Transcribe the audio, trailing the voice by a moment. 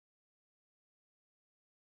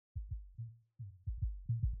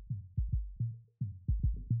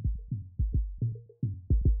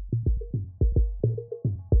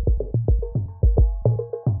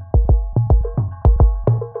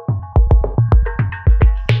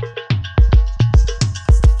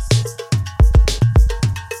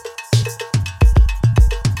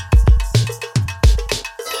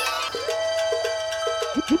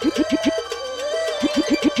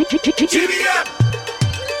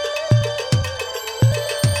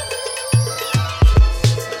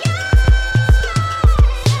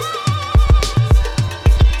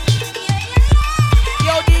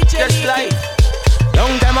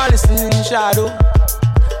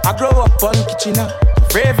up on Kitchener.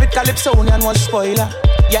 Favorite Calypsonian was spoiler.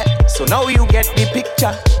 Yeah, so now you get the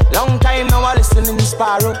picture. Long time now I listen in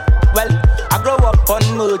Sparrow. Well, I grow up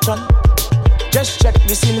on Merchant. Just check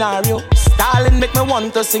the scenario. Stalin make me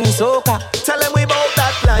want to sing soca. Tell them we about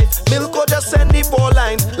that life. Milko just send the 4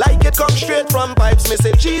 lines. Like it come straight from pipes. Me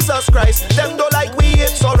say Jesus Christ. Them don't like we,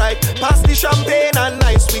 it's alright. Pass the champagne and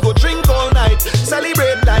nice. We go drink all night.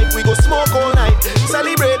 Celebrate life, we go smoke all night.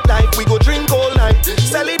 Celebrate life, we go drink all night.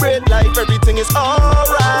 Celebrate life, everything is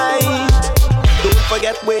alright. Don't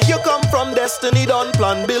forget where you come from, destiny done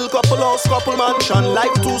plan. Build couple house, couple mansion.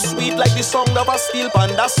 Life too sweet like the song of a steel pan.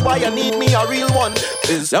 That's why I need me a real one.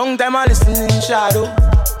 This long time I listen in Shadow.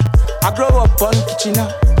 I grow up on Kitchener.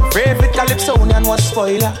 Favorite Calypsonian was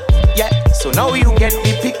spoiler. Yeah, so now you get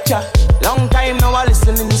the picture. Long time now I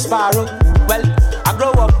listen in Sparrow. Well, I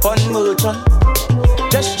grow up on Merchant.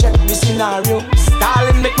 Just check the scenario.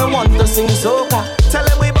 Stalin make me want to sing soca. Tell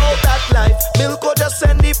them we about that life. Milko just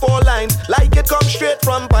send the 4 lines. Like it come straight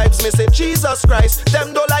from pipes. Me say Jesus Christ.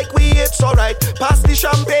 Them don't like we, it's alright. Pass the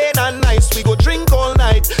champagne and nice. We go drink all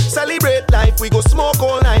night. Celebrate life, we go smoke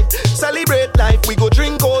all night. Celebrate life, we go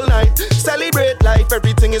drink all night. Celebrate life,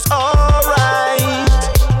 everything is alright.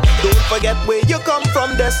 Don't forget where you come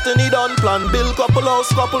from, destiny done plan. Build couple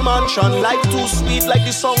house, couple mansion. Life too sweet like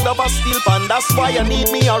the sound of a steel pan. That's why I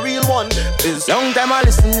need me a real one. This long time I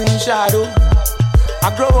listen in Shadow.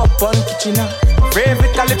 I grow up on Kitchener.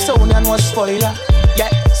 Favorite Calypsonian was spoiler.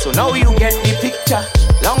 Yeah, so now you get the picture.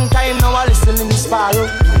 Long time now I listen in Sparrow.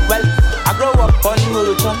 Well, I grow up on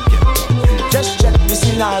Merchant. Just check the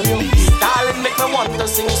scenario. Stalin make me want to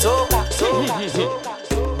sing soca, soca,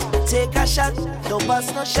 soca. Take a shot, don't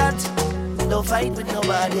pass no shot. Don't fight with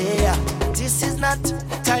nobody. This is not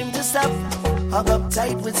time to stop. Hug up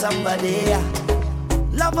tight with somebody.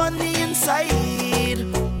 Love on the inside,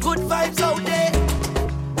 good vibes out there.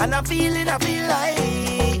 And I feel like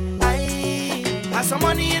I have some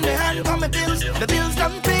money in my hand for my bills. The bills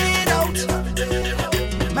done paid out.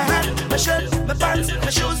 My hat, my shirt, my pants, my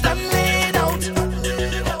shoes done laid out.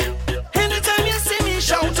 Anytime you see me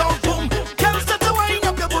shout out, boom.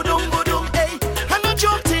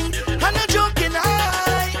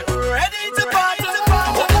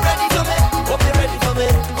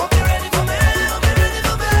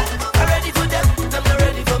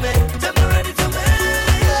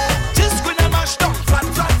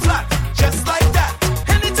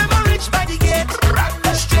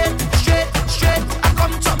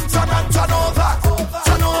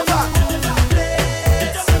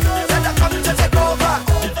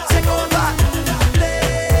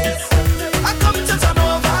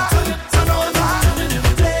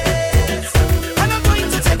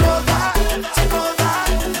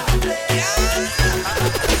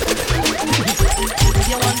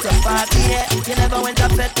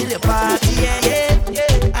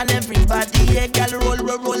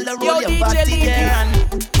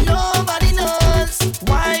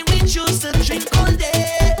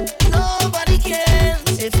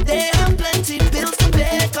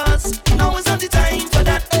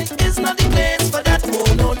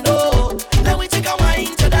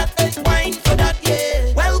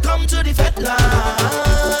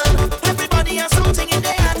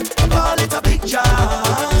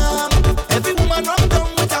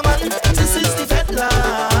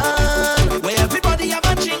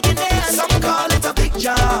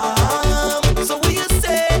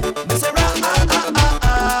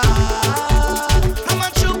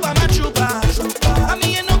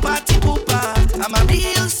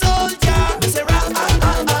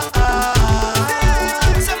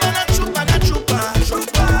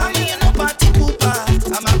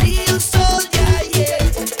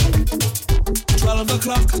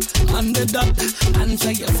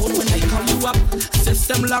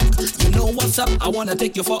 I wanna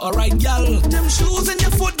take you for a ride, girl. Them shoes in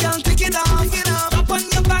your foot, girl, take it off. Up on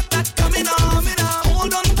your back, that coming off.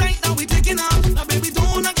 Hold on tight, now we taking off. Now baby,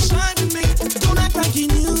 don't act shy with me. Don't act like you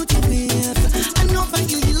new to this. I know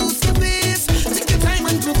that you used to this. Take your time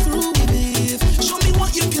and go through with this. Show me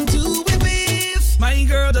what you can do with this. My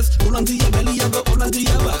girl, just hold on to your belly, and go hold on to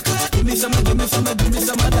your back. Give me some, give me some, give me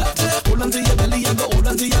some of that. Hold on to your belly, and go hold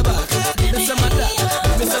on to your back. Give me some of that,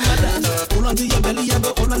 give me some of that. Hold on to your belly, and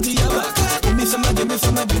go hold on to your back. Give me some of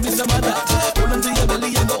that. Hold on to your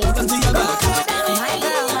belly and go hold on to your back. My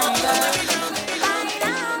girl, my girl.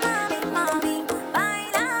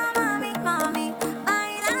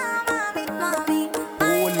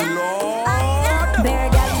 Oh Lord. Bear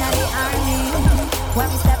girl inna the army. When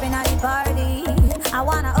we stepping at the party, I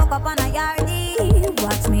wanna hook up on a yardie.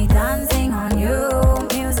 Watch me dancing on you.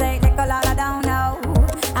 Music like a lot of down low.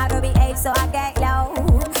 I don't behave so I get low.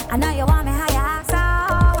 I know you want.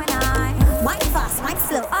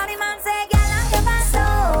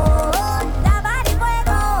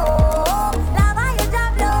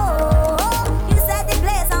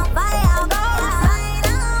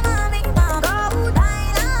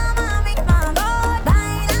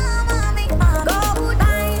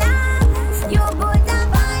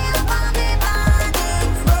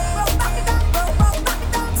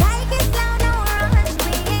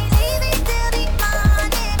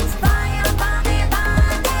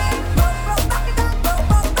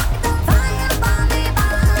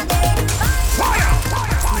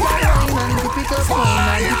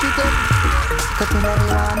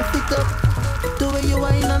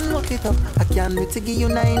 it up. I can't wait to give you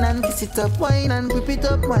 9 and kiss it up. Wine and grip it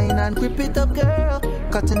up, wine and grip it up, girl.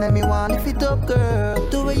 Cutting at me want lift it up, girl.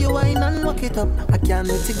 The way you wine and walk it up. I can't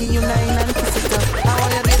wait to give you 9 and kiss it up. I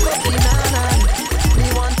want you to give up the nana.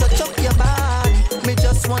 Me want to chop your body. Me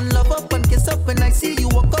just want love up and kiss up when I see you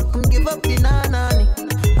walk up and give up the nana.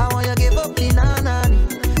 I want you to give up the nana.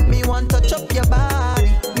 Me want to chop your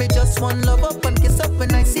body. Me just want love up and kiss up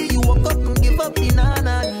when I see you walk up and give up the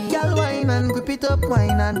nana. Girl, wine and grip it up,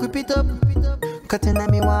 wine and grip it up. Cutting at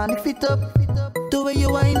me want lift it up. The way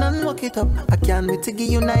you wine and walk it up. I can't wait to give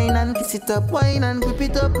you 9 and kiss it up. Wine and grip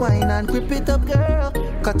it up, wine and grip it up, girl.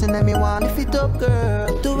 Cutting at me want lift it up,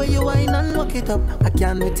 girl. The way you wine and walk it up. I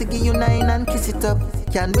can't wait to give you 9 and kiss it up.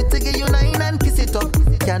 Can't wait to give you 9 and kiss it up.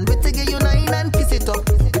 Can't wait to give you 9 and kiss it up.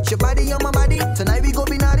 With your body on my body, tonight we go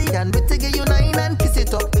be naughty. Can't wait to give you 9 and kiss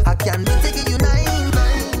it up. I can't wait to give you 9.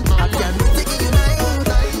 I can't wait to give you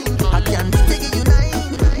 9. I can't wait to give you 9.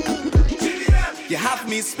 You have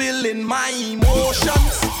me spilling my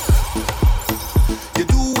emotions. You're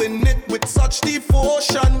doing it with such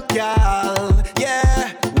devotion, girl.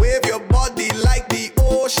 Yeah, wave your body like the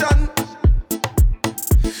ocean.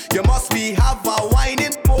 You must be have a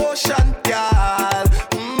whining potion, girl.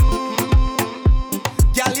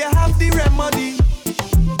 Girl, you have the remedy.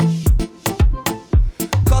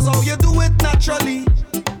 'Cause how you do it naturally.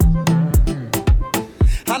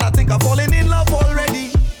 And I think I'm falling in love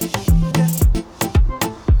already.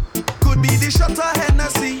 Could be the shot of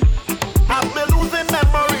Hennessy. I've been losing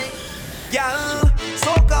memory. Girl,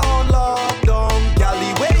 soca on lockdown. Girl,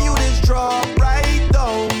 the way you just drop right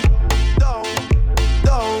down. Down,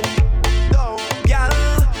 down, down. Girl,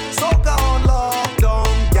 soca on lockdown.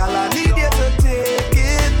 Girl, I need you to take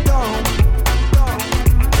it down. Down,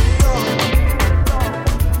 down, down.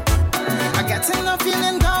 I got a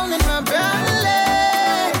feeling down in my belly.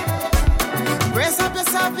 Brace up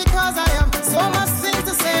yourself because I have so much things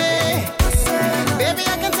to say. Baby,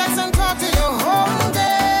 I can text and talk to you whole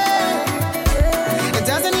day. It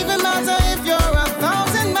doesn't even matter if you're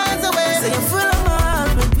 1,000 miles away. Say you're full of my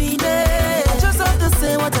heart with me, I just have to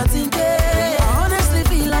say what I think. I honestly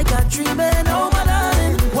feel like I'm dreaming. Oh my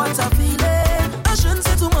darling, what I'm feeling. I shouldn't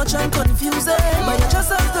say too much, I'm confusing. But you just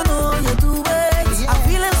have to know you do it. I'm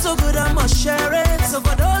feeling so good, I must share it. So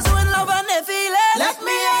for those who in love and they feel it, let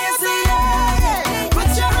me hear you say yeah. Put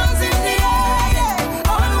your hands in the air.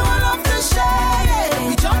 All one of the shade.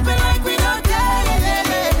 We jumping like we don't care.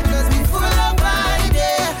 'Cause we full of vibe,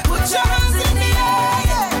 yeah. Put your hands in the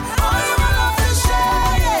air. All one of the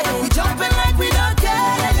shade. We jumping like we don't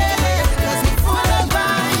care. 'Cause we full of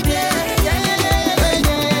vibe, yeah.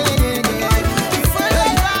 We full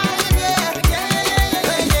of vibe, yeah.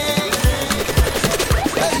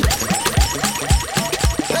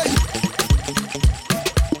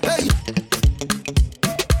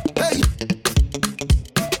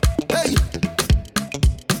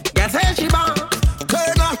 Guess how she born?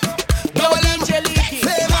 Turn up. Double M.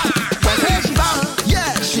 Flavor. Guess how she born?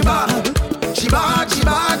 Yeah, she born. She born, she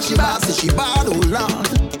born, she born. Say she born, oh Lord.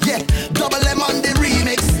 Yeah, Double M on the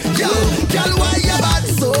remix. Yo, girl, why you bad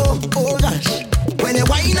so? Oh gosh. When you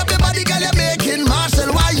wind up your body, girl, you're making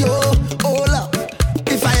Marshall. Why yo? Oh Lord.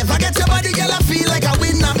 If I ever get your body, girl, I feel like I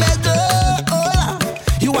win a medal. Oh Lord.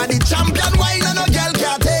 You are the champion wine and no girl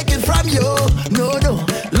can't take it from you. No, no.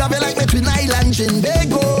 Love you like me Twin Island,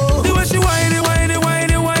 Trinbago. The way she whine, whine,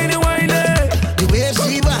 whine, whine, whine. The way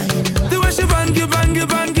she whine, The way she bang, bang,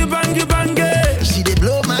 bang, bang, bang. she did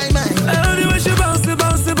blow my mind. Oh, the way she bounce,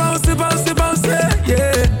 bounce, bounce, bounce, bounce.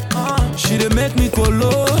 Yeah. She dey make me go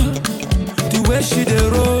low. The way she dey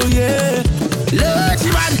roll, yeah. Look, she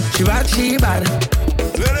bad, she bad, she bad.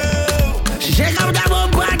 She shake up that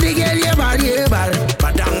bum body, girl, you bad, you bad.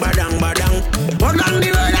 Badang, badang, badang. Walk down the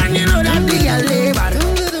road and you know that the girl you bad.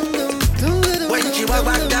 When she walk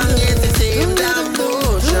back down, it's the same damn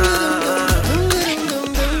motion. Oh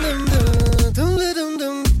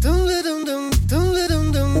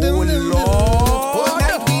Lord.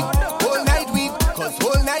 Whole night weed, cause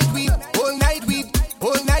whole night weed, whole night weed,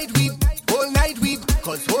 whole night weed, whole night weed,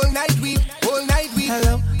 cause whole night weed, whole night weed.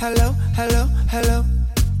 Hello, hello, hello, hello.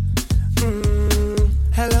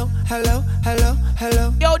 Hello, hello, hello,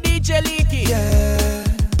 hello. Yo, DJ Leaky. Yeah.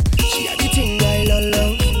 She had the thing I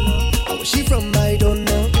love. How she from, I don't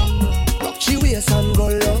know. Rock she waist and go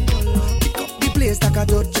low. Pick up the place like a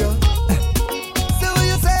dojo. Say what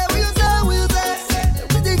you say, what you say, what you say.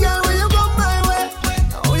 Pretty girl, when you come my way.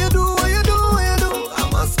 How you do, what you do, what you do. I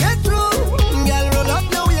must get through. Girl, roll up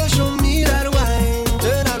now, you show me that wine.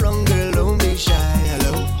 Turn around, girl, don't be shy.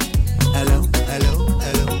 Hello, hello, hello,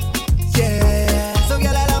 hello. Yeah. So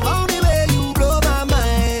girl, I love how the way you blow my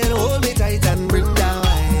mind. Hold me tight and bring that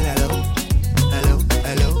wine. Hello,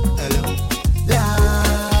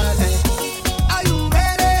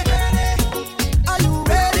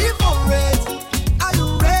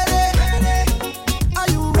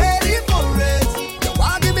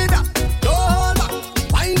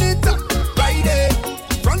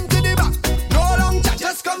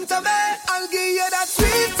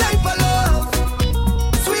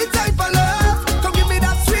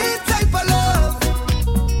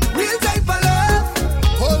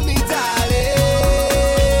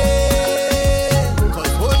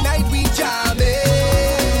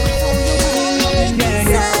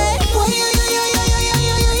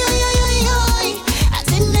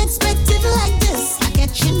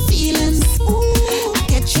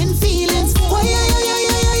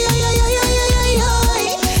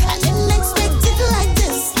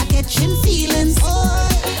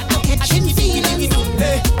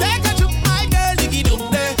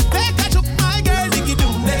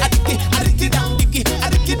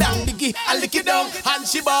 down and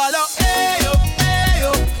she ball out. Hey yo,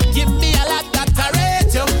 give me a lot that I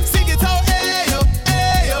rate you. Sing it out, hey yo,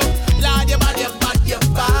 Lord, your bad, your bad, your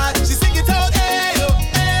bad. She sing it out, hey yo,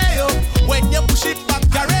 when you push it back,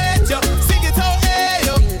 I rate you. Sing it out, hey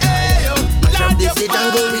yo, Lord, your bad.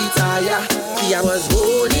 And go retire. See, I was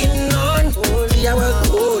holding on. See, I was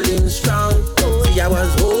holding strong. See, I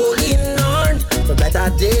was holding on for better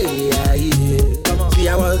day. See,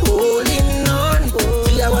 I was holding on.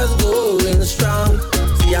 See, I was going strong.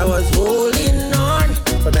 See, I was holding on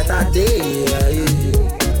for better day.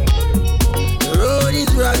 The road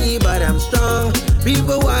is rocky, but I'm strong.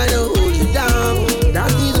 People wanna hold you down.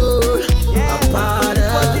 That is all a part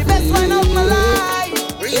of the best one of my life.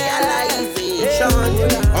 Realization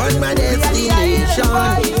on my destination.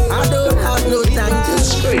 I don't have no time to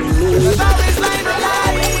scream.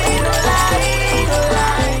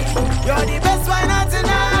 You're the best one of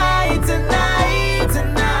tonight.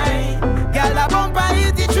 Girl, the bumper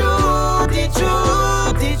is the truth.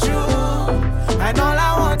 And all I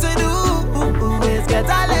want to do is get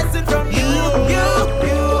a lesson from you.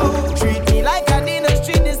 Treat me like an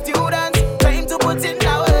industry student. Time to put in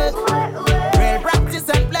the work. Real practice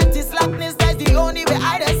and plenty slackness. That's the only way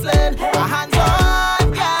I just learn. My hands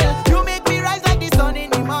on, girl. You make me rise like the sun in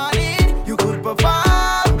the morning. You could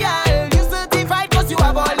perform, girl. You certified cause you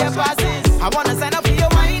have all your passes. I wanna sign up for your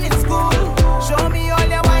wine in school. Show me all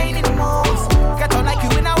your whining moves. Get on like you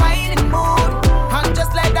in a whining mood. And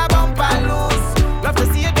just let that bumper loose. Love to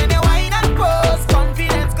see you when you whine and pose.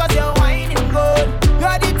 Confidence cause you're whining good.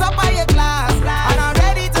 You're the top of your class. And I'm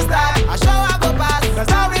ready to start. I show I go past. Cause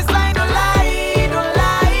our is line, don't lie.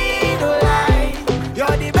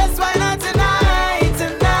 You're the best one of tonight.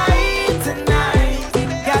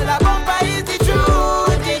 Girl, the bumper is the truth.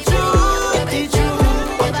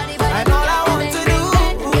 And all I want to do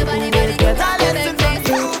is get a lesson from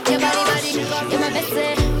you. You're my best.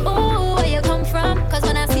 Ooh, where you come from? Cause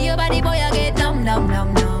when I see your body, boy, I get numb.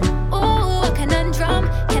 Ooh, a conundrum.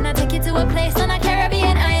 Can I take you to a place on a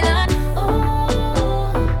Caribbean island?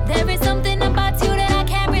 Ooh, there is something about you that I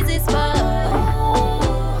can't resist, but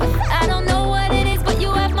I don't know what it is, but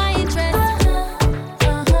you have my interest.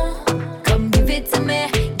 Come give it to me.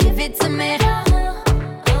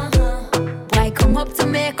 Why come up to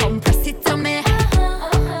me, come press it to me.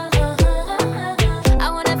 I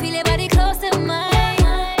wanna feel your body close to mine.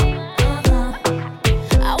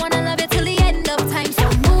 I wanna love you till the end of time. So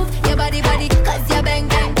move your body, cause you bang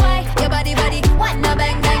bang. Why your body, wanna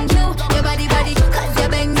bang bang you. Your body, cause you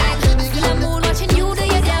bang bang. Feel the moon watching you do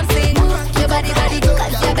your damn thing. Move your body,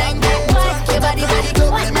 cause you bang bang. Why your body,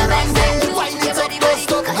 wanna bang bang you. Your body, cause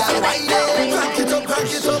you bang bang.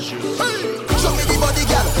 Crank it up. Show me the body,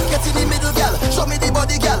 gal. Get in the middle, gal. Show me the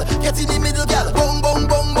body, gal. Get in the middle, gal. Boom, boom,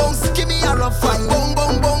 boom, boom. Give me a rough fine. Boom,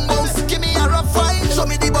 boom, boom, boom. Give me a rough fine. Show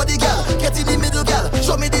me the body, gal. Get in the middle, gal.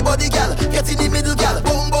 Show me the body, gal. Get in the middle, gal.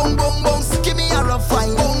 Boom, boom, boom, boom. Give me a rough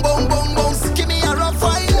fine. Boom, boom, boom, boom. Give me a rough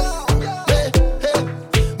fine. Hey,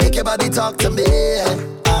 make your body talk to me.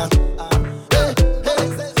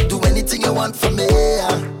 Do anything you want from me.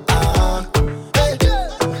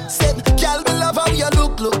 Said, girl, me love how you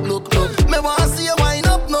look. Me wanna see you wind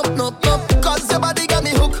up. Cause your body got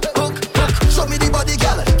me hook. Show me the body,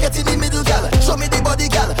 gal. Get in the middle, gal. Show me the body,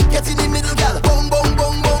 gal. Get in the middle, gal. Boom, boom,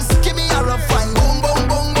 boom, boom. Give me a rough fine. Boom, boom,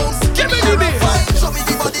 boom, boom. Give me a rough fine. Show me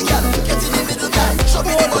the body, gal. Get in the middle, gal. Show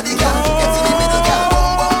me the body, gal. Get in the middle, gal.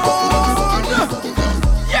 Boom, boom, boom, boom.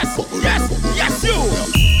 Yes, you.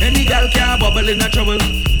 Any gal can bubble in a trouble.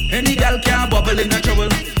 Any gal can bubble in a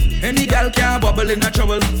trouble. Any gal can bubble in a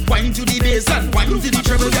trouble. Wine to the bass and wine to the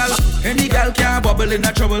treble, gal. Any gal can bubble in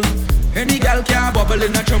a trouble. Any gal can bubble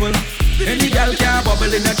in a trouble. Any gal can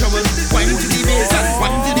bubble in a trouble. Wine to the bass and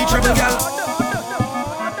wine to the treble, gal.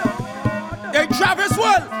 Hey, Travis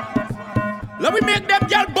Wall, let me make them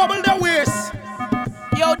gal bubble their waist.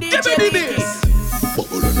 Yo, DJ, give me the bass.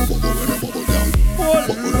 Bubble and a bubble and a bubble, gal. Oh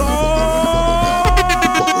Lord.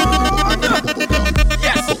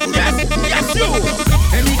 Yes, you.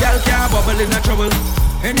 Any gal can bubble in a trouble.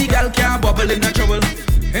 Any gal can bubble in a trouble.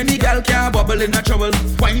 Any gal can bubble in a trouble.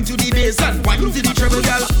 Wine to the bass and wine to the treble,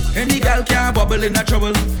 gal. Any gal can bubble in a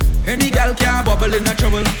trouble. Any gal can bubble in a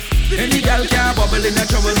trouble. Any gal can bubble in a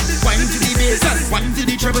trouble. Wine to the bass and wine to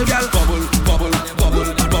the treble, gal. Bubble, bubble, bubble,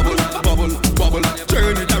 bubble, bubble, bubble.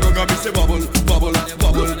 Turn it around and me say bubble, bubble,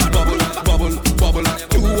 bubble, bubble, bubble, bubble.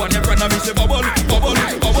 You and your friend and me say bubble, bubble,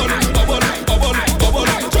 bubble, bubble, bubble, bubble.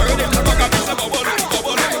 Turn it around and me say bubble,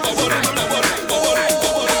 bubble, bubble, bubble,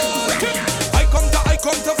 bubble. I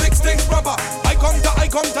come to fix things proper. I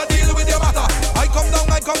come to deal with your matter. I come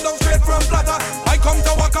down straight from platter. I come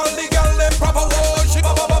to walk on the girl them proper. Oh, she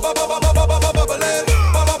bubble, bubble, bubble, bubble, bubble, bubble.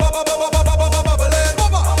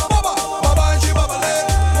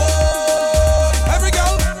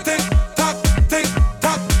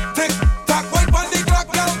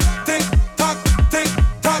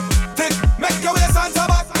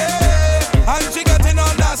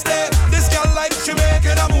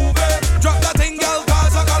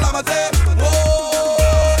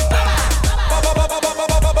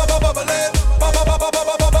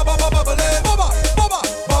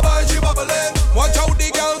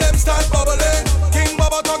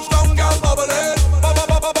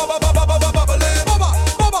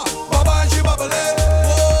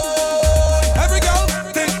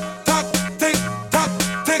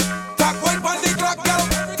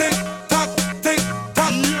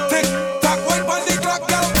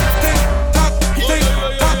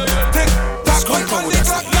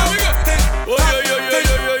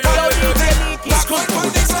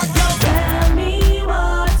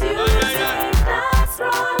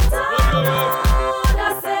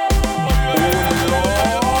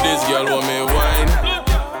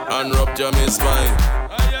 on my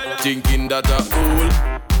spine. Thinking that a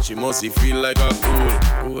fool, she must feel like a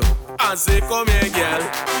fool. I say, come here,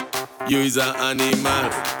 girl. You is an animal.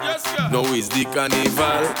 Yes, no, it's the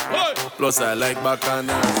carnival. Hey. Plus, I like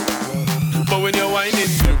bacchanal. But when you're whining,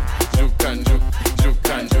 juke and juke, juke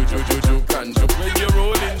and juke, juke, juke and juke. When you're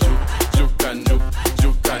rolling, juke and juke,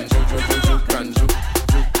 juke and juke, juke and juke,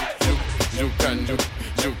 juke and juke,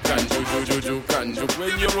 juke and juke, juke and juke.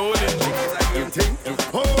 When you're rolling, juke.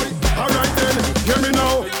 Alright then, hear me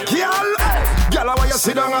now. Girl, why you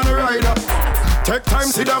sit down on the rider? Take time,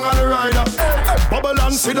 sit down on the rider. Bubble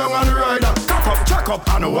and sit down on the rider. Cock up, jack up,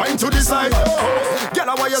 and wine to the side.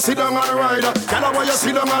 Girl, why you sit down on the rider? Girl, why you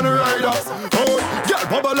sit down on the rider? Oh, girl,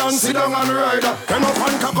 bubble and sit down on the rider. Come up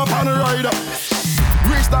and cock up on the rider.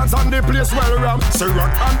 Rich dance on the place well ram. Ciroc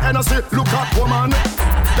and Hennessy, look at woman.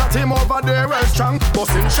 That him over there well strong,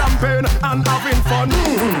 busting champagne and having fun.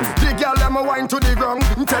 The girl them a wine to the ground,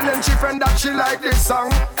 telling she friend that she like this song.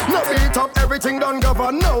 No beat up, everything done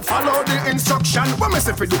govern. No follow the instruction. What me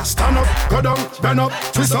say for do? Stand up, go down, bend up,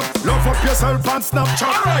 twist up, love up yourself and Snapchat.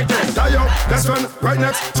 Alright then, die up, best friend right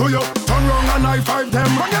next to you. Turn round and high five them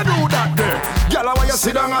when you do that there. Girl, why you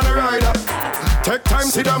sit down on the rider? Take time,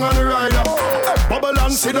 sit down on the rider. Bubble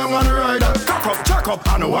and sit down on the rider. Cock up, jack up,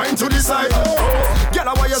 and wine to the side.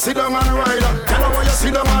 Girl, why you sit down on the rider? Girl, why you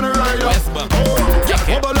sit down on the rider?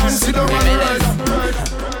 Bubble and sit down on the rider.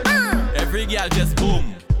 Every girl just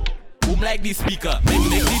boom, boom like the speaker. Make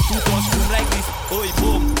the two touch boom like this. Oh,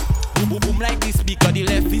 boom, boom, boom, boom like the speaker. The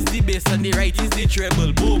left is the bass and the right is the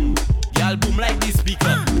treble. Boom, girl boom like the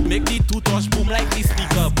speaker. Make the two touch boom like the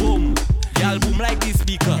speaker. Boom, girl boom like the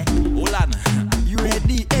speaker. Hold on. You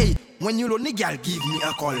ready? Hey, when you lonely, girl, give me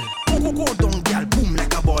a call. Go down, girl, boom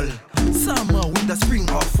like a ball. Summer, winter, spring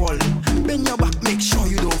or fall. Bend your back, make sure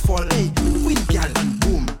you don't fall. Hey, win, girl, and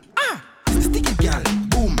boom. Sticky, girl,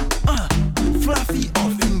 boom. Fluffy or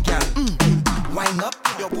fin, girl. Wind up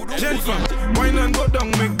your booty. Gentlemen, wine and go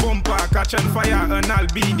down, make bumper, catch and fire, and I'll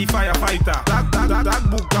be the firefighter. That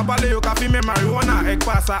book, kabale yo kafi me marijuana, ek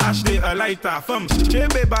pasa ashte a lighter. Femme,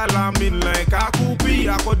 chebe bala min like a coupi,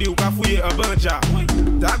 akodi yo kafuye a banja.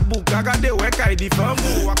 That book, agade wek I di femme,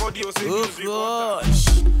 akodi yo se music. Oh gosh,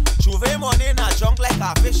 Juve money in a junk like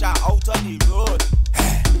a fish out on the road.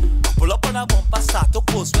 Pull up on a bumper, start to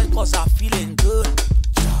post when cause I'm feeling good.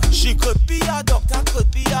 She could be a doctor,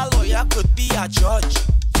 could be a lawyer, could be a judge.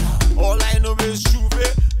 All I know is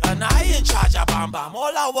Juve, and I in charge of Bam Bam.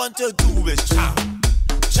 All I want to do is chow,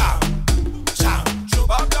 chow, chow.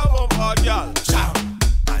 Juve up the bumper, girl. Chow,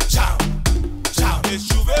 and chow, chow. It's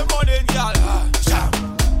Juve morning, girl. Chow,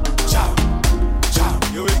 chow, chow.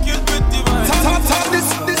 You wicked with the man. Top, this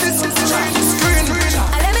is the screen.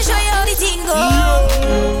 Let me show you how the thing go.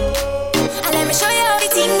 Let me show you how the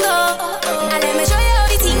thing go. Let me show you how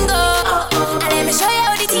the thing go. Let me show you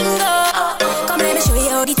how the thing go. Come, let me show you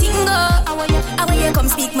how the thing go. I want you come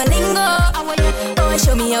speak my lingo. Oh,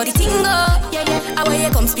 show me how the thing go. I want you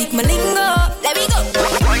come speak my lingo. Let me go.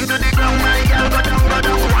 Wine to the ground, my girl, go down, go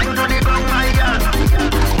down. Wine to the ground, my girl.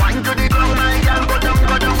 Wine to the ground, my girl, go down,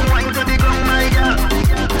 go down. Wine to the ground, my girl.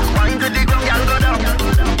 Wine to the ground, girl, go down.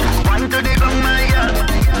 Wine to the ground, my girl.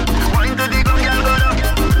 Wine to the ground, girl, go down.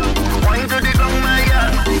 Wine to the ground, my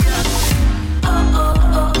girl. Oh oh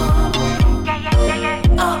oh oh, yeah yeah yeah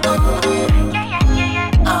yeah. Oh oh, yeah yeah yeah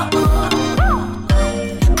yeah. Oh oh.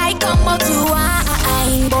 I come out to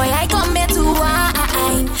wine, boy. I come here to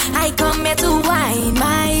wine. I come here to wine,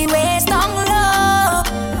 my waist down low.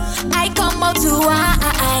 I come out to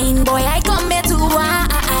wine, boy. I come here to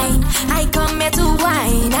wine. I come here to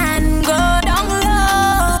wine and go down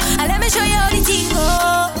low. Let me show you how the thing go.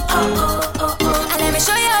 Oh oh oh oh. Let me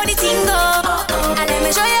show you how the thing go. Let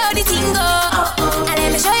me show you how the thing go.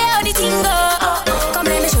 Let me show you how the thing go. Come,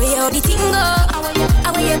 let me show you how the thing go.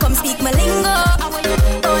 I want you come speak my lingo.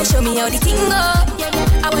 Oh, show me how the thing go.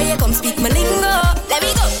 I want you come speak my lingo. Let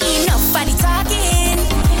me go. Enough for the talking.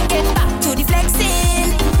 Get back to the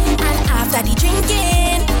flexing. And after the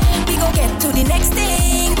drinking, we go get to the next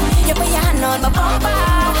thing. You put your hand on my bumper.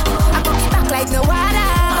 I cock it back like no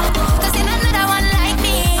water. Cause ain't another one like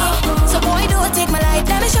me. So boy, don't take my life.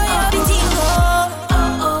 Let me show you how the thing go.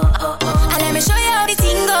 And let me show you how the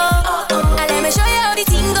thing go. And let me show you how the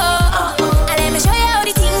thing go. And let me show you how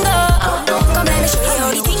the thing go. Come, let me show you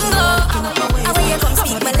how the thing go. I want you come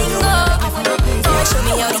speak my lingo. Oh, show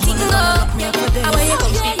me how the thing go. I want you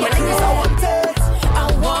come speak my lingo. I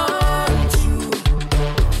want you,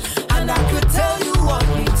 and I could tell you want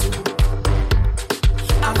me to.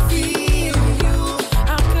 I feel you,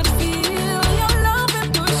 I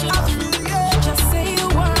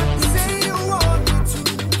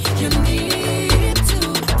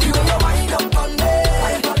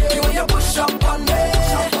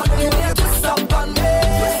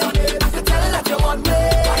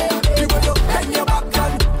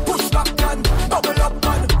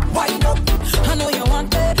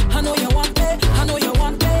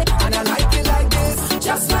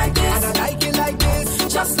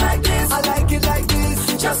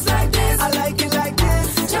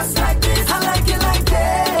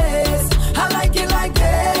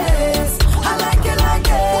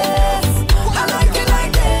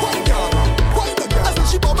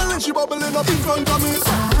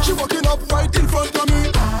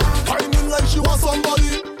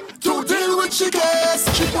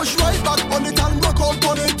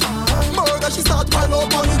she start pile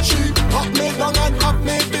up on the tree. Up me down and up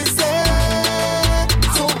me busy.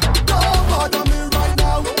 So don't bother me right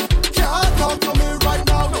now. Can't talk to me right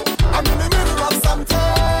now. I'm in the middle of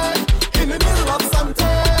something. In the middle of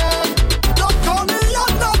something. Don't call me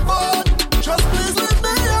on the phone. Just please leave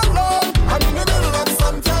me alone. I'm in the middle of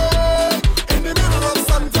something. In the middle of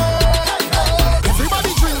something.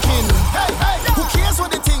 Everybody drinking. Hey, hey. Who cares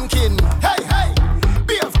what they thinking? Hey, hey.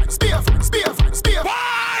 Beer vibes, beer vibes, beer vibes, beer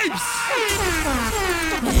vibes.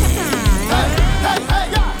 Hey, hey, hey.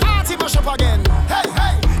 Party mash up again. Hey,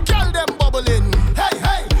 hey. Girl them bubbling. Hey,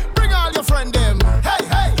 hey. Bring all your friend them. Hey,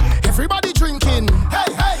 hey. Everybody drinking.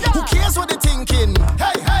 Hey, hey. Who cares what they thinking?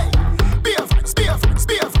 Hey, hey. Beer vibes, beer vibes,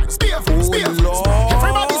 beer vibes, beer vibes, beer vibes.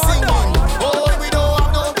 Everybody singing. Oh, we don't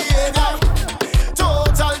have no behavior.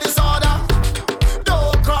 Total disorder.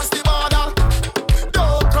 Don't cross the border.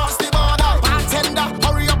 Don't cross the border. Bartender,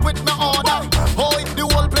 hurry up with my order. Oh, the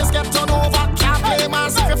whole place get turned over. Can't play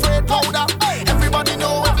mass if you're afraid powder. Everybody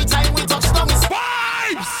know every time we touch down it's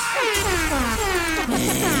vibes.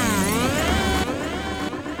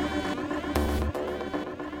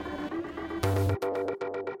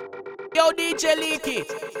 Yo, DJ Leaky.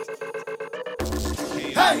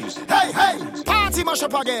 Hey, hey, hey. Party mash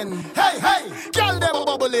up again. Hey, hey. Girl them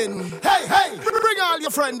bubbling. Hey, hey. Bring all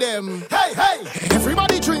your friend them. Hey, hey.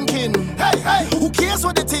 Everybody drinking. Hey, hey. Who cares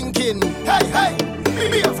what they thinking? Hey, hey.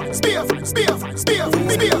 Beer vibes, beer vibes, beer vibes, beer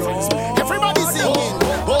vibes, beer vibes. Everybody singing.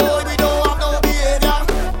 Oh, we don't have no behavior.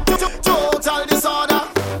 Total disorder.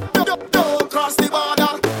 Don't cross the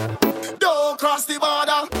border. Don't cross the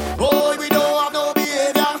border. Oh, we don't have no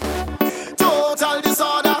behavior. Total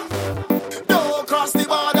disorder. Don't cross the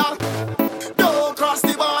border. Don't cross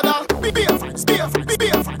the border. Beer vibes, beer vibes,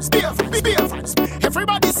 beer vibes, beer vibes, beer vibes.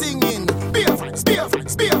 Everybody singing. Beer vibes, beer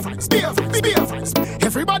vibes, beer vibes, beer vibes, beer vibes.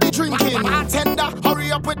 Everybody drinking. Bartender,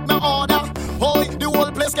 hurry up with my order. Oh, the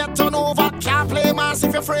whole place get turned over. Can't play mass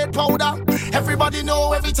if you're afraid powder. Everybody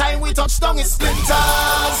know every time we touch down it's splinters.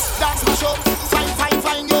 That's my show. Fine, fine,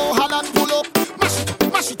 fine, yo, Holland pull up. Mash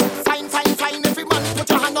it, mash it. Fine, fine, fine. Every man put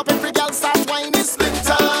your hand up. Every girl start whining.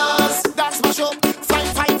 Splinters. That's my show.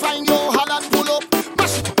 Fine, fine, fine, yo, Holland pull up.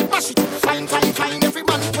 Mash it, mash it. Fine, fine, fine. Every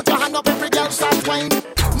man put your hand up. Every girl start whining.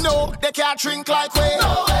 No, they can't drink like we.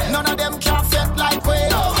 No, none of them can't fit like we.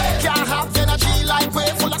 No, can't have energy like we.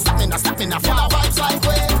 Full of stamina, stamina, full of vibes like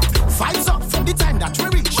we. Vibes up from the time that we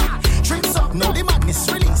reach. Drinks up, now the madness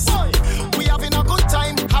release. We having a good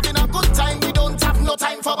time, having a good time. We don't have no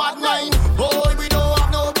time for bad mind. Oh, we don't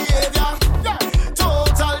have no behavior.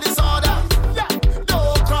 Total disorder.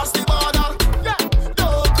 Don't cross the border.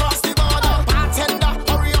 Don't cross the border. Bartender,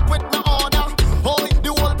 hurry up with my order. Oh, the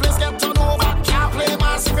whole place get turned over. Can't play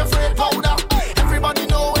mass if you're afraid powder. Everybody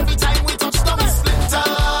know every time we touch down it's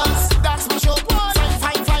splinters. That's my show. Fine,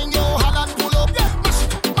 fine, fine, yo, Holland pull up. Mash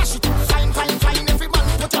it, mash it. Fine, fine, fine. Every man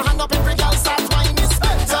put your hand up. Every girl start whining.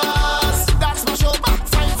 Splinters. That's my show.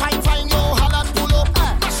 Fine, fine, fine, yo, Holland pull up.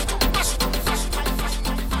 Mash it, mash it, mash it.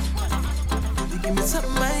 You give me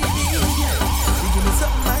something I need, yeah. You give me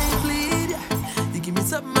something I bleed, yeah. You give me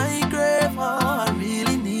something I crave, oh, I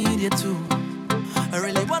really need you too. I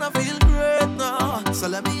really wanna feel great now, so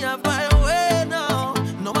let me have my way now.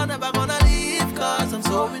 No man ever gonna leave, cause I'm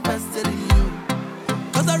so invested in you.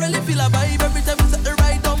 Cause I really feel a vibe every time you set the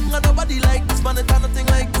right down. And nobody like this man, it's nothing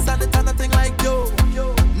like this, and it's nothing like you.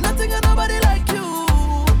 Nothing and nobody like you.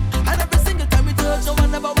 And every single time we touch, no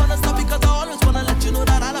one ever wanna stop, because I always wanna let you know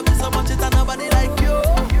that I love you so much, it's nobody like you.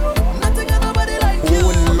 Nothing and nobody like you.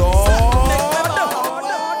 Oh Lord.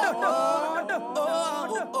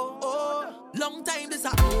 Long time this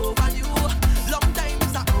a over you. Long time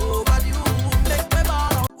this a over you. Make me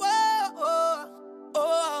ball. Whoa, oh, oh,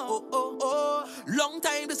 oh, oh, oh. Long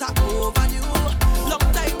time this a over you.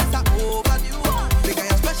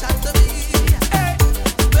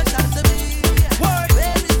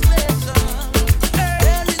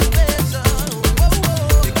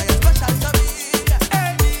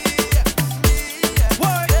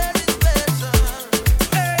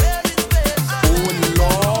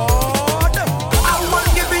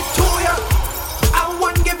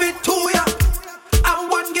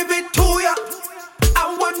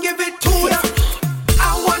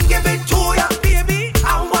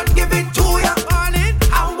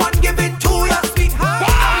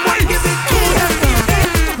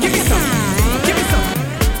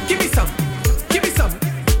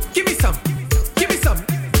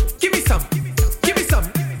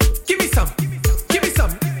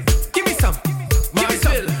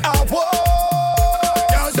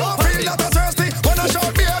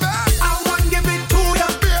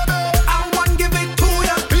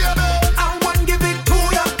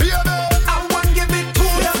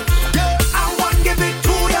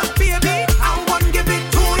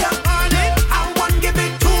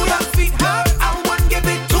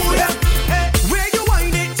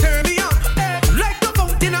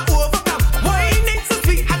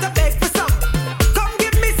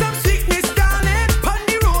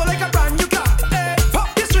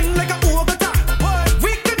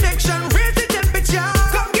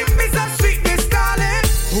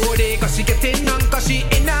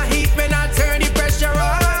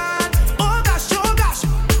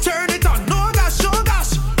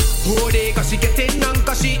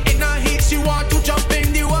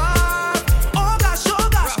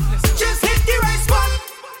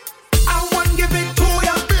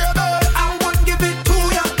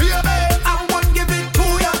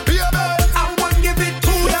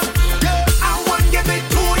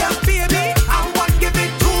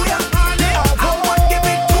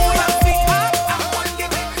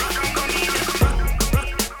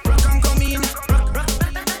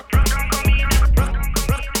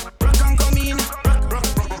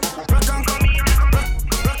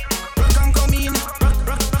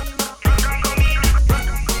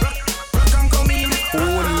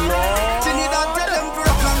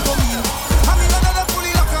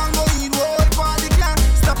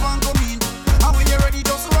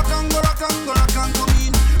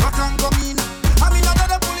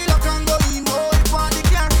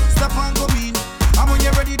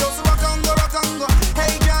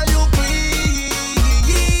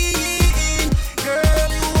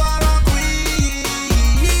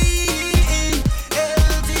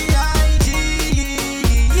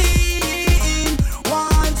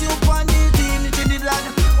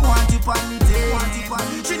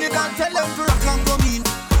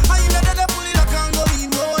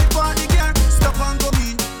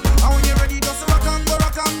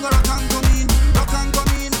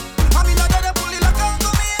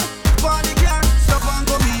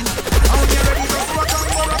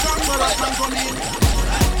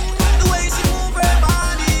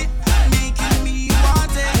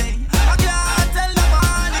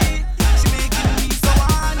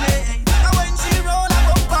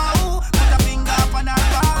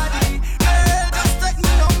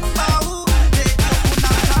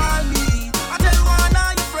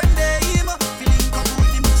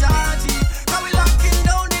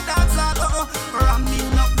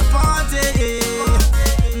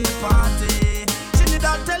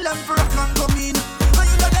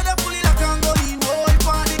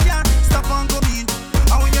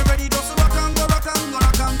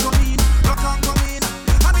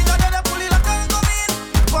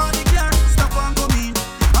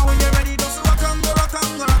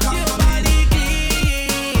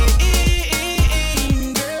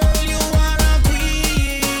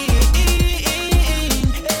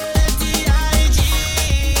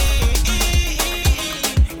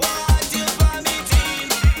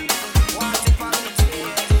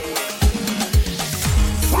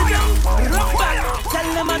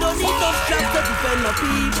 enough chance to defend my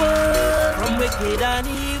people from wicked and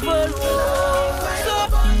evil. So,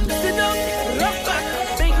 sit down, rock back.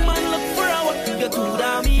 Big man look for our, you're too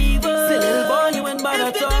damn evil. Say little boy, you ain't bad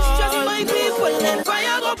at all. It's just my people, then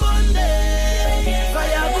fire go burn them.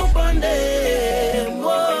 Fire go burn them.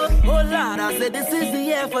 Oh Lord, I said this is the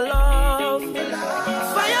year for love.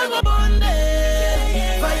 Fire go burn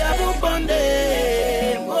them. Fire go burn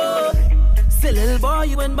them. Oh, say little boy,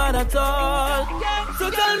 you ain't bad at all. So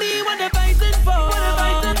tell me what they're fighting for.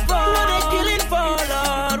 What they killing for,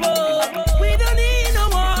 Lord. Oh, we don't need no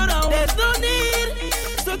war now. There's no need.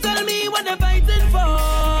 So tell me what they're fighting for.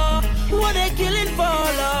 What they killing for,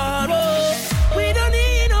 Lord. Oh, we don't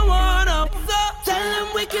need no war now. So tell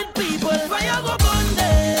them wicked people, fire go burn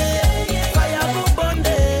them. Fire go burn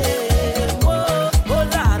them. Oh Lord,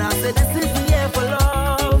 I said this is the year for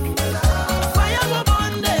love. Fire go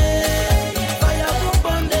burn them. Fire go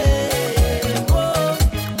burn them. Oh,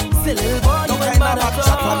 say little boy, you ain't bad at all.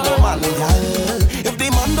 If the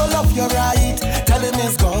man don't love you right, tell him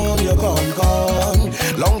he's gone, you're gone.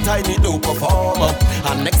 Long time he do perform,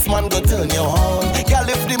 and next man go turn you on. Girl,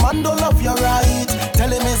 if the man don't love you right, tell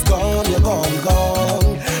him he's gone, you're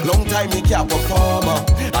gone. Long time he can't perform,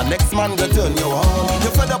 and next man go turn you on.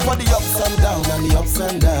 You're fed up on the ups and down and the ups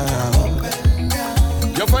and down.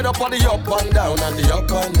 You're fed up on the up and down and the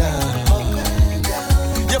up and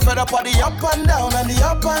down. You're fed up on the up and down and the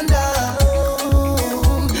up and down.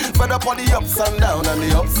 Fed up on the ups and down and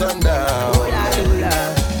the ups and down.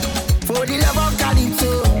 For the love of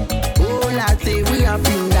Calypso, oh I say we are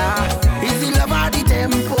finger. Is the love of the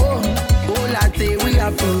tempo, oh I say we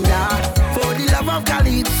are finger. For the love of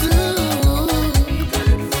Calypso,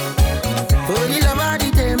 for the love of the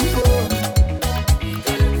tempo.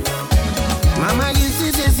 Mama used to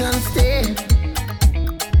say son stay.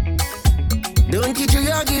 Don't you throw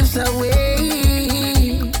your gifts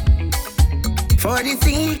away. For the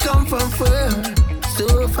thing come from far,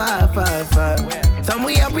 so far, far, far.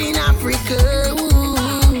 Somewhere up in Africa.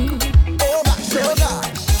 Ooh. Oh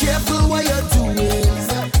gosh, careful what you're doing.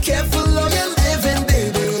 Careful how you're living,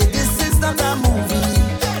 baby. This is not a movie.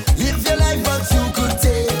 Live your life, but you could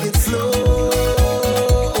take it slow.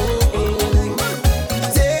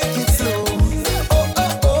 Take it slow.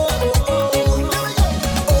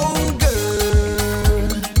 Oh, girl.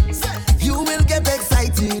 You will get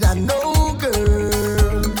excited, I know,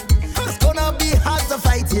 girl. It's gonna be hard to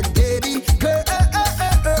fight it, baby. Girl.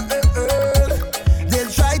 They'll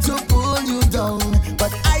try to pull you down,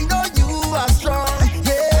 but I know you are strong.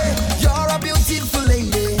 Yeah, you're a beautiful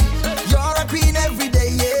lady. You're a queen every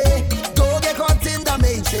day. Yeah, don't get caught in the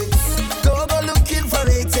matrix. Don't go looking for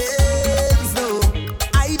ratings. No,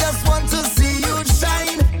 I just want to see you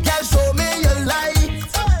shine. Girl, show me your light.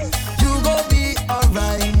 You gon' be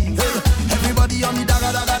alright. Everybody on the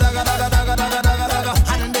daga daga daga daga daga daga daga daga,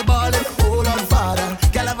 and they ballin', hold on, father.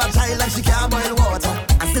 Girl have a child and she can't boil water,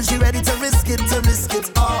 and still she ready to risk it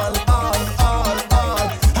all.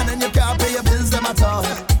 And then you can't pay your bills them at all.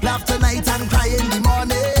 Laugh tonight and cry in the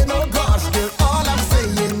morning. Oh gosh, girl, all I'm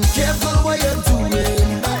saying, careful what you're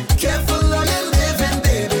doing. Careful how you're living,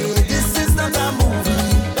 baby. This is not a movie.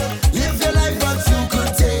 Live your life, but you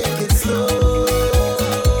could take it slow.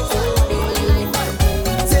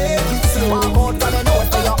 Take it slow. Walk out from the door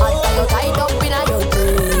for your heart and you tied up in a your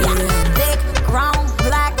dress. Thick, crown,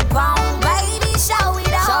 black, brown, baby, show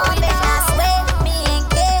it all. Then I swear, me ain't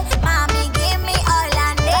care. Mommy, give me all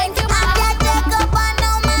I need. I can't take up on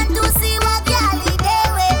no man to see what y'all did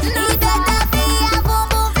with. He better be a boom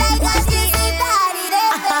boom like a shitty daddy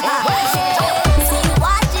there. See you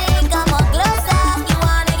watching, come on closer.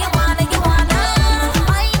 You wanna.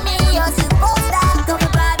 Find me, you're supposed to come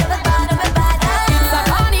bad. It's a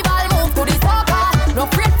carnival, move to the soca. No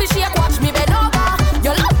afraid to shake, watch me bend over.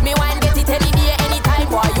 You love me when get it any day, anytime,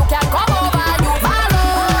 boy. You can come over, you follow.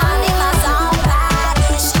 I'm in my zone,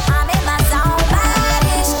 badish. I'm in my zone,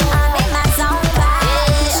 badish. I'm in my zone,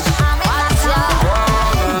 badish. I'm in my zone.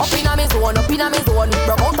 Up inna me zone.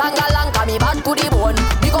 Broke out and galang, me back to the bone.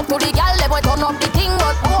 Big up to the gal, they boy turn up the thing,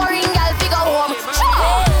 but boring gal figure home.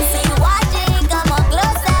 See you watching, come on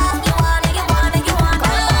closer. You wanna.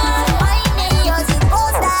 Find me, you're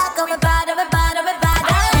supposed to come bad.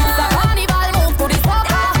 It's a carnival, move to the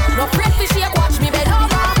soca. No afraid to shake, watch me bend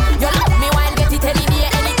over. You love me when get it any day,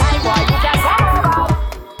 anytime, boy. You can come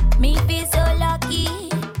over. Me feel so lucky,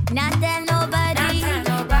 not tell nobody.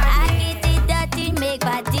 I get it dirty, make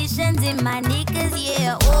partitions in my knickers,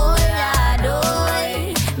 yeah. Oh Lord, oh.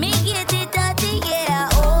 Me get it dirty, yeah.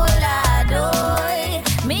 Oh Lord,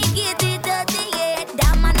 oh. Me get it dirty, yeah.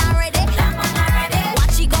 That man already.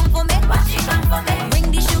 Watch it come for me. Bring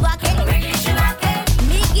the sugar cane.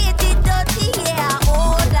 Me get it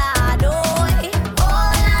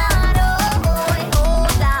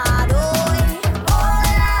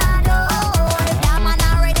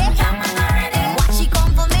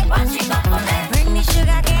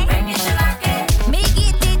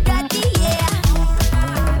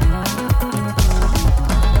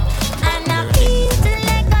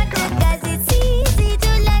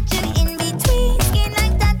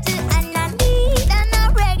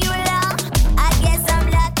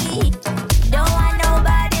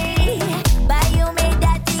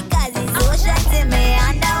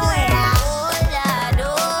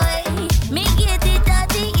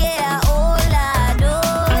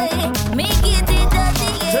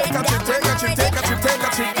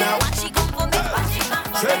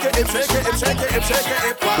hip, shake your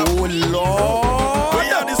hip. Oh Lord,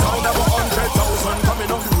 we are the sound of 100,000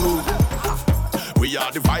 coming up the road. We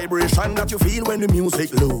are the vibration that you feel when the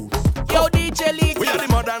music low. Yo, DJ Lee. We are the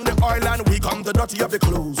mud and the oil and we come the dirty of the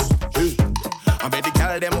clothes. Hey. I bet the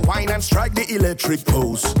girl them wine and strike the electric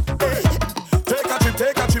pose. Hey. Take a trip,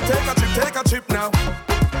 take a trip, take a trip, take a trip now.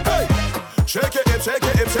 Hey. Shake your hip, shake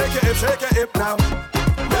your hip, shake your hip, shake your hip now.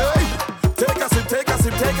 Hey. Take a sip, take a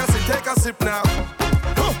sip, take a sip, take a sip now.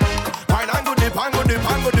 Wine and go dip, and go dip,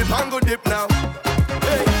 and go dip, and go dip now.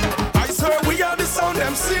 Hey. I swear we are the sound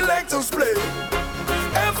them selectors play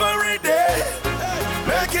every day,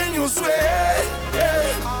 making you sway.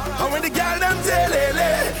 Yeah. And when the girl them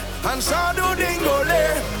telele and shadow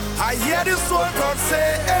dingole, I hear the soul crowd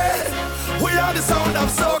say, hey, we are the sound of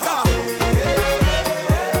soca.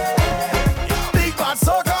 Big bad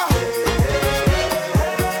soca.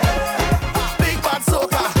 Big bad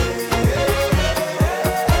soca.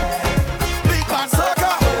 Big bad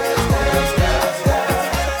soca.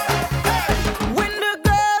 When the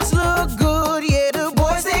girls look good, yeah, the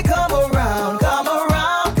boys they come around,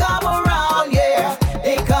 yeah,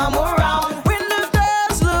 they come around. When the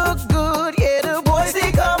girls look good, yeah, the boys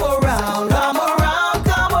they come around,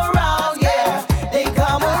 yeah, they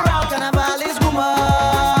come around. Carnival is woman,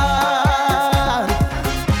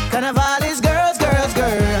 Carnival is girls, girls,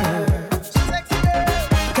 girls.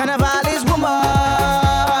 Carnival is woman,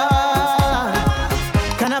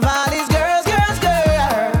 Carnival is girls, girls,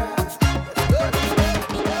 girls.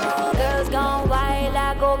 Girls gone wild,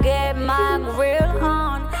 I go get my grill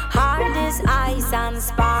on. Hard as ice and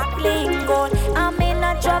sparkling gold. I'm in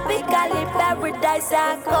a tropical paradise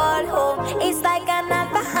I call home. It's like an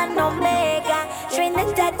alpha and omega,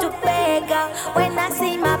 Trinidad to Vega. When I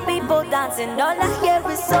see my people dancing, all I hear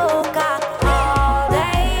is soca. All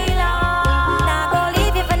day long, not gonna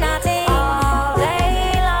leave you for nothing. All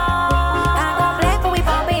day long, I gon' play for we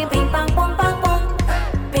bumping, ping pong pong pong pong,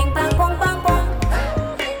 ping pong pong pong pong.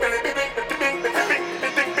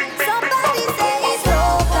 Somebody say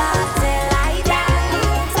soca till I die.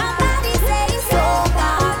 Somebody say soca,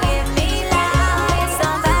 give me life.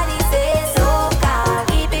 Somebody say soca,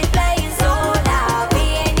 keep it playing so loud. We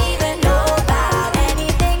ain't even know about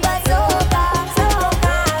anything but soca,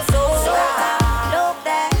 soca, soca. Look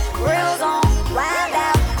that grills on, wild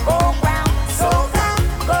out, go round. Soca,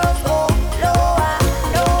 girls go lower,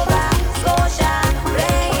 Nova Scotia,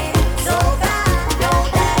 playing soca. Know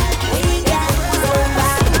that we got soca.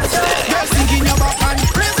 Girl, sink in your back and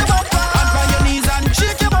raise your bumper. Hand on your knees and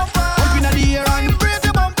shake your bumper. Up inna the air and raise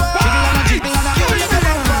your bumper. Jiggle and a you lift your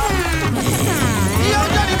bumper. Yo,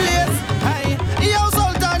 Johnny Blaze, hey, yo,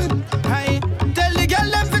 Sultan, hey. Tell the girl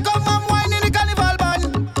them to come and wine in the carnival band.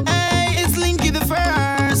 Hey, it's Linky the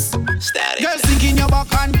first. Static. Girl, sink in your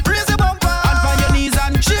back and raise your bumper. Hand on your knees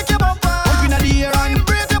and shake your bumper. Up inna the air and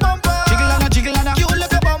raise your bumper. Jiggle and a you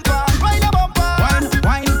lift your bumper. Wine your bumper.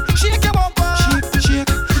 Wine, shake your bumper. Shake,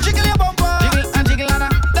 jiggle your bumper. Jiggle and a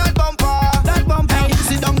that bumper. Hey,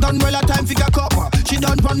 sit down, done well a time fi cock up. She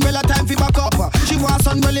done run well a time fi back up. She want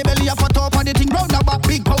some belly off a top of the thing round her back,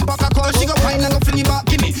 big bumper cock. She go fine and go fling it back,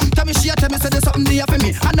 gimme. Tell me say there's something there for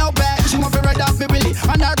me. And now back, she want to ride off me willy.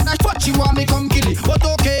 And that's what she want me come kill it. But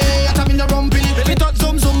okay, I tell me the rum pilly. Me touch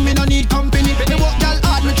zoom, me no need company. Me walk girl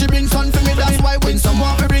hard, me she bring some for me. That's why when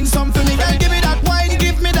someone fi bring some for me, girl give me that wine,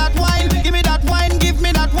 give me that wine, give me that wine, give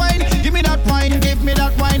me that wine, give me that wine, give me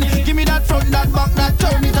that wine, give me that front, that back, that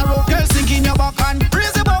turn it around. Girl sink in your back and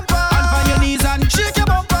raise your bumper. And on your knees and shake your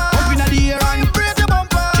bumper. Up inna the air and raise your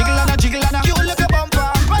bumper. Jiggle and a you lift your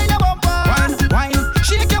bumper. Wine your bumper. Wine,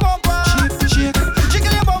 shake your bumper. Shake,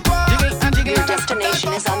 jiggle your bumper. Jiggle. Your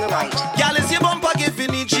destination is on the right. Y'all is your bumper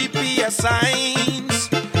giving me GPS signs.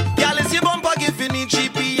 Y'all is your bumper giving me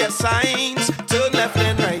GPS signs. Turn left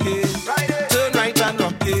and right here. Turn right and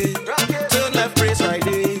rock here. Turn left, brace right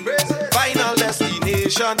here. Final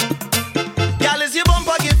destination. Y'all is your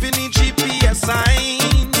bumper giving me GPS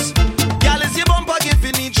signs. Y'all is your bumper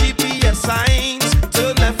giving me GPS signs.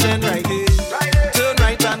 Turn left and right here. Turn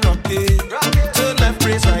right and rock here. Turn left,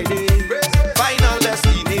 brace right here. Final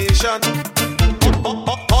destination.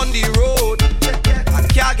 On the road, I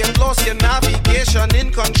can't get lost, your navigation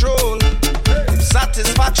in control. If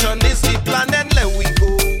satisfaction is the plan, then let we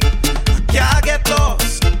go. I can't get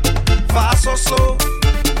lost, fast or slow,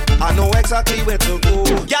 I know exactly where to go.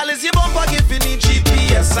 Y'all is your bumper giving me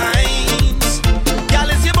GPS signs. Y'all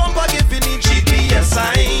is your bumper giving me GPS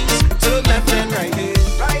signs. Turn left and right here.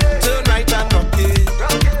 Turn right and rock here.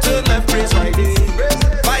 Turn left, brace right here.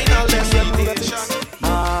 Final destination.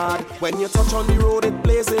 When you touch on the road, it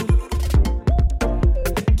blazing.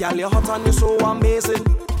 Girl, you're hot and you're so amazing.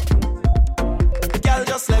 girl,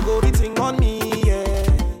 just let go the thing on me, yeah.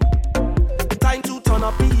 Time to turn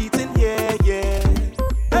up the heating, yeah, yeah.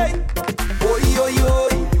 Hey, oi, oi, oi,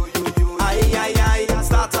 aye, aye, aye,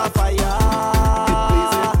 start a fire.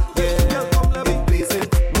 Yeah, big blazing.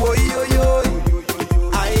 Oi, oi, oi,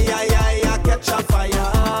 aye, aye, aye, catch a fire.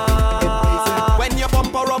 When your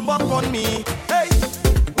bumper rub up on me, hey,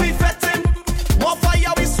 we fetting, more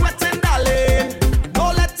fire we sweating, darling.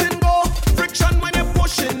 No letting go, friction when you're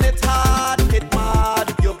pushing it hard, it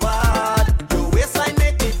mad, you're bad. Your waistline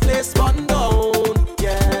make the place run down,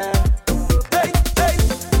 yeah. Hey, hey,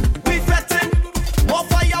 we fetting, more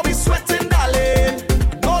fire we sweating, darling.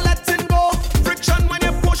 No letting go, friction when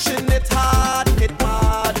you're pushing it hard, it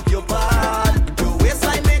mad, you're bad. Your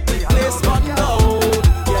waistline make the place run down,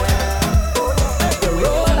 yeah. You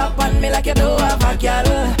roll up on me like you do have a girl.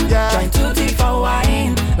 Trying to thief for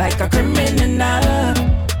wine like a criminal.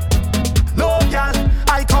 No girl,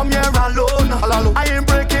 I come here alone. I ain't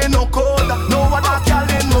breaking no code. No other girl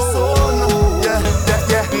in no zone. Yeah, yeah,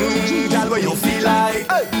 yeah. Girl, where you feel like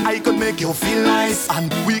I could make you feel nice,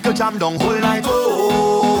 and we could jam down whole night.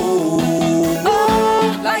 Oh,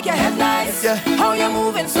 like your head nice. Yeah. How you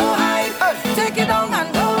moving so high? Take it down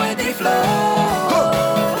and go with the flow.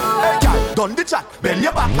 Hey, girl, done the chat. Bend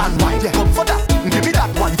your back and wine. Yeah, come for that. Give me that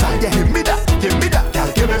one time. Yeah, give me that. Give me that.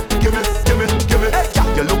 Girl, give me, give me, give me, give me. Hey, girl,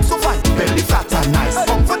 you look so fine. Belly flat and nice.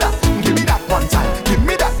 Come for that. Give me that one time. Give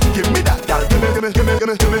me that. Give me that. Girl, give me, give me, give me, give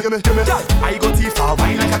me, give me, give me, give me. Girl, I go too far.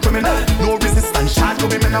 Wine like a criminal. No resistance. Shot to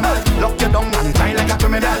be minimal. Lock you down and grind like a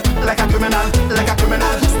criminal. Like a criminal. Like a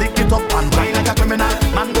criminal. Stick it up and grind like a criminal.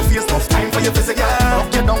 Man, go face tough time for your physical.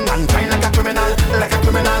 Lock you down and grind like a criminal. Like a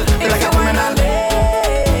criminal. Like a criminal.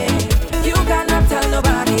 You cannot tell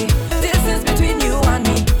nobody. This is between you and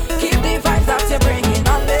me. Keep the vibes that you're bringing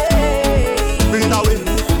on me. Bring it away.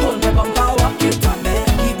 Hold me bumper, walk it on me.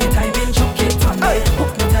 Keep the timing, choke it on me.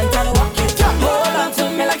 Hook me tight and walk it on me. Hold on to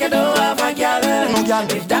me like you don't have a girl. No girl.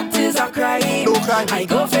 If that is a crime, No crime. I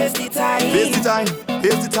go face the time. Face the time,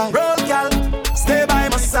 face the time. Roll, girl, stay by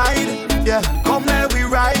my side. Yeah, come let we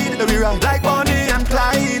ride like Bonnie and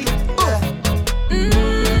Clyde. Yeah.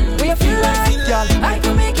 We feel like Girl, I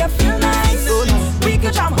can make you feel nice. so nice. We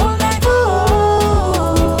could jam all night.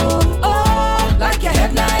 Oh, like your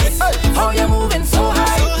head nice. How you moving so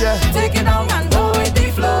high? Yeah. Take it down and go with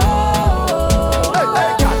the flow. Hey,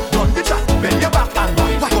 hey, girl, done the chat. Bend your back and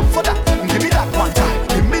wine. Come for that. Give me that one time.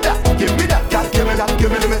 Give me that. Give me that. Girl, give me that.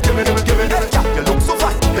 Give me, give me, give me, give me, give me. Hey, girl, you look so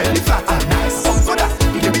fine. Belly flat and nice. Come for that.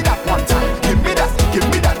 Give me that one time. Give me that. Give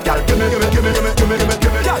me that. Girl, give me, give me, give me, give me, give me, give me,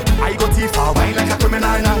 give me. Girl, I go too far. Wine like a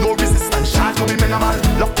criminal. No resistance. Shot to be minimal.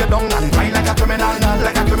 Lock you down and grind like a criminal.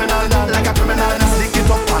 Like a criminal. Like a criminal. Stick it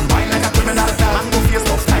up and wine like a criminal. Man, go face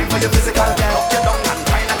tough time for your physical. Lock you down and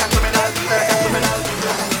grind like a criminal. Like a criminal.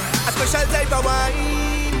 A special type of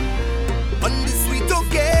wine on this sweet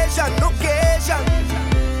occasion, occasion.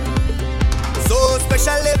 So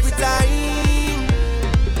special every time.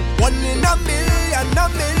 One in a million,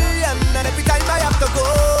 and every time I have to go.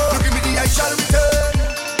 You give me the I shall return,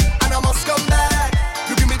 and I must come back.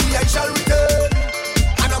 You give me the I shall return,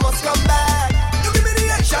 and I must come back. You give me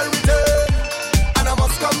the I shall return, and I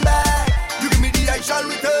must come back. You give me the I shall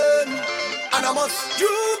return, and I must.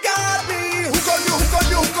 You got me. Hook on you, hook on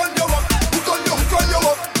you, hook on you up. Hook on you, hook on you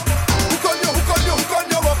up. Hook on you, hook on you, hook on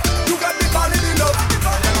you up. You got me falling in love.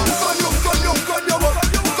 Hook on you, hook on you, hook on you up.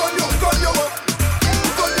 Hook on you, hook on you up.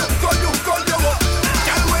 Hook on you, hook on you, hook on you up.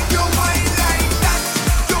 Girl, when you whine like that,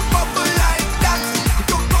 you bubble like that,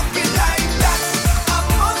 you rock it like that. I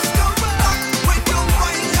must come back. When you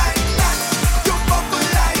whine like that, you bubble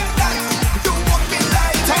like that, you walk it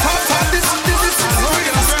like that. This is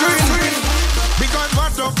the screen. Because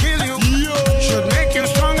what's okay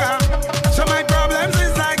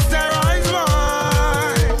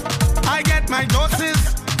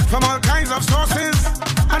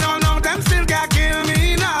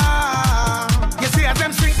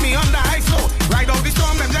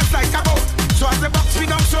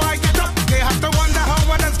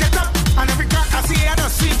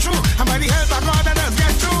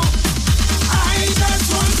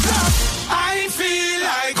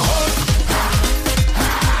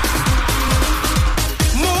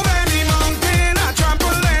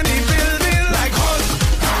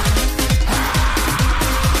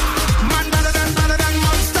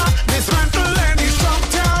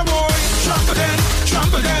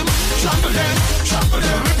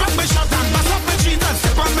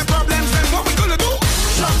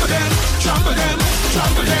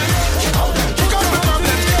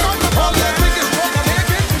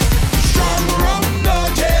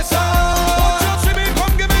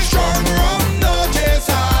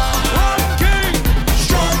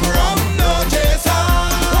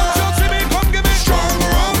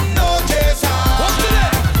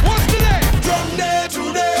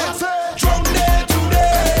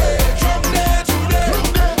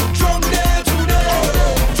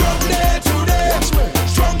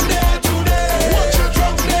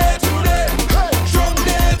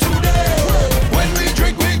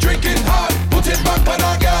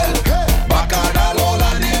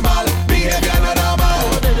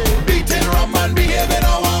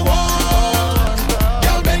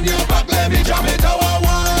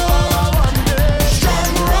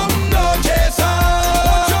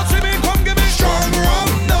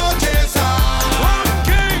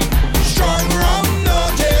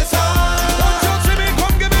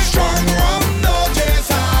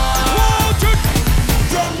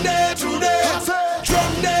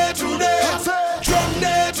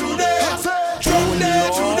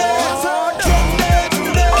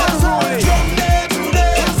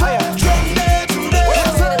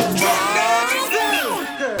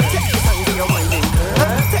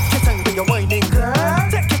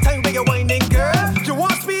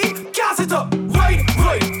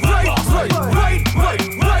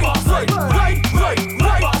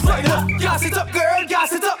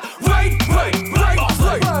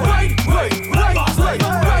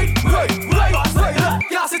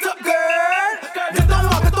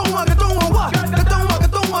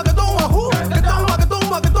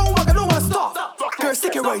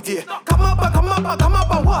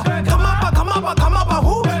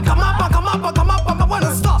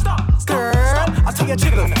you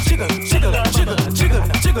jiggle, jiggle, jiggle, jiggle, jiggle,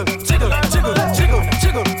 jiggle, jiggle, jiggle, jiggle, jiggle,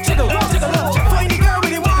 jiggle, jiggle. Find the girl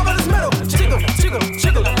with the marvelous metal. Jiggle, jiggle,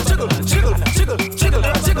 jiggle, jiggle, jiggle, jiggle, jiggle,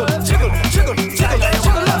 jiggle, jiggle, jiggle,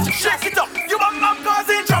 jiggle. Shake it up, you bum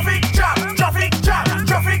causing traffic jam, traffic jam,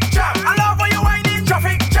 traffic jam. I love when you whining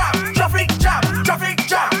traffic jam, traffic jam, traffic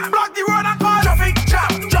jam. Block the road and call traffic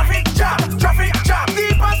jam, traffic jam, traffic jam.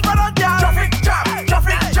 Deep and spread out there, traffic jam,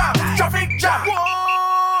 traffic jam, traffic jam.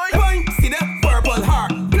 Wine, see the purple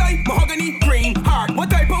heart, blind mahogany green heart. What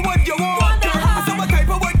type of wood you want? I said what type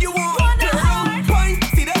of wood you want? Wine,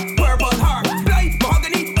 see the purple heart, blind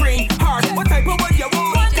mahogany green heart. What type of wood you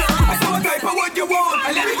want? I said what type of wood you want?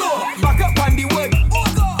 And let me go back up on the wood.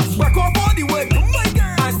 Back off on the wood.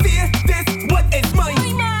 And say this what is mine.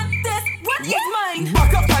 This what is mine.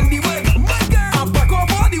 Back up on the wood. And back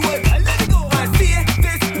off on the wood. And let me go and say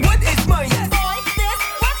this what is mine. This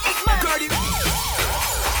what is mine.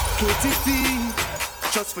 KTC,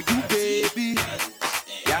 just for you, baby.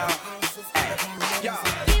 Yeah. Yeah.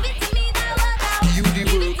 Give you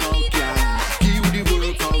the workout, girl. Give you the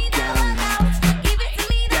workout, girl.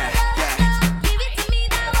 Yeah, yeah.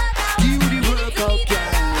 Give you the workout,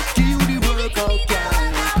 girl. Give you the workout, girl.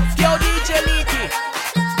 Yo, DJ Leaky.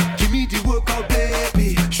 Give me the workout, baby.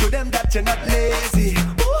 Show them that you're not lazy.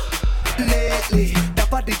 Ooh, lately, that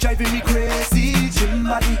body driving me crazy. Gym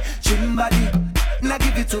body. Now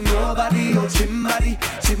give it to nobody. Oh, gym body.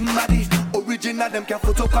 Original, them can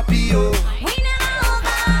photocopy, oh. We never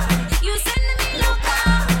over. You sending me loca.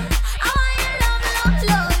 I want your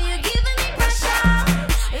love. You giving me pressure.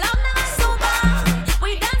 Love never sober. We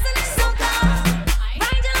dancing in soca.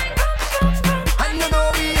 Ride you like vroom. And you know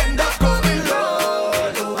we end up going low,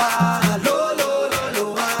 low,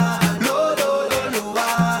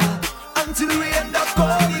 until we end up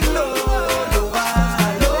going low, low,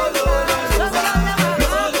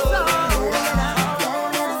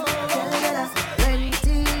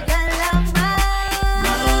 Plenty girl of mine.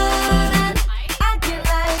 I can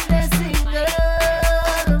like the single.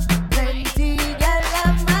 Plenty girl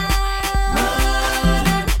of mine.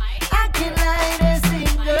 I can like the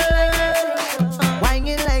single.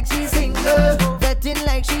 Whining like she's single, betting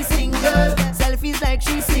like she's single, selfies like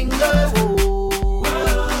she's single,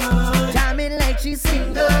 jamming like she's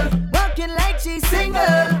single, walking like she's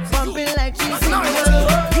single, bumping like she's single.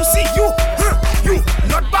 You see you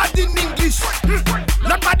not bad in English,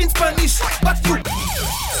 not bad in Spanish, but you.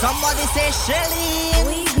 Somebody say Shelly.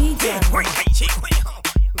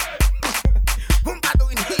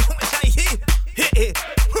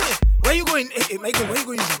 Where you going? Hey, Michael, where you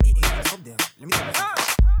going? Stop there. Let me tell you.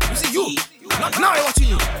 You see you. Now I'm watching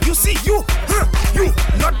you. You see you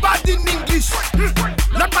not bad in English,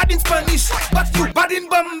 not bad in Spanish, but you bad in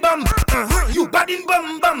bum bum. You bad in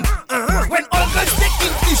bum bum. When all girls take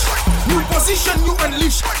English, new position you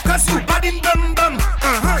unleash, cause you bad in bum bum.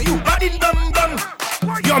 You bad in bum bum.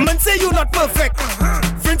 Your man say you not perfect,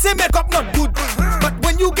 friends say makeup not good, but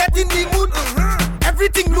when you get in the mood,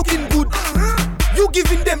 everything looking good. You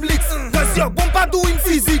giving them licks, cause your bumper doing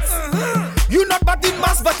physics. You not bad in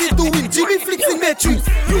mass, but it doing Jimmy flicks in matrix.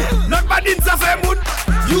 You not bad in Zafemun,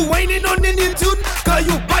 you whining on the new tune, cause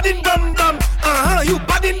you bad in bum bum. You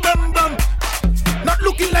bad in bum bum. Not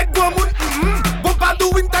looking like Guamun, bumper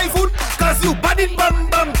doing typhoon, cause you bad in bum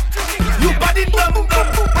bum. You bad in bum bum.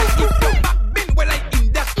 If you back bend well I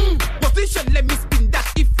in that position, let me spin that.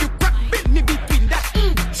 If you crack bend me between that,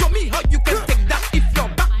 show me how you can take that. If your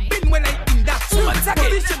back bend when I in that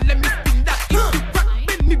position, let me spin that. If you crack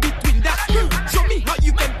bend me between that, show me how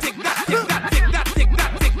you can take that. Take that, take that, take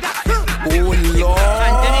that, take that. Oh Lord.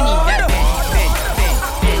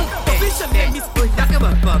 Position, let me spin that.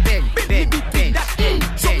 Bend me between that.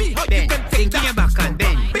 Show me how you can take that.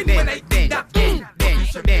 Bend when I in that.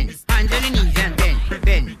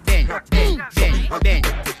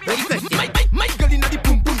 My girl inna the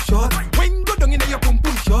pum pum shot. When go down inna your pum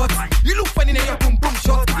pum shot, you look funny inna your pum pum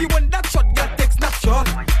shot. If you want that shot, girl, take snapshot.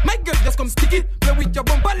 My girl just come stick it. Play with your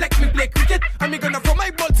bumper like me play cricket. And me gonna throw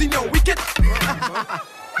my balls in your wicket.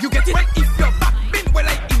 You get it? Well, if your back bend well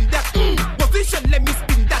I in that position, let me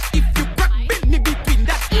spin that. If you crack bend me between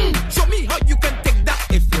that, show me how you can take that.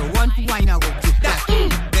 If you want wine, I will give that.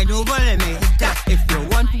 Bend over, let me hit that. If you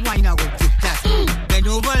want wine, I will give that. Bend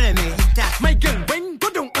over, let me hit that. My girl, when go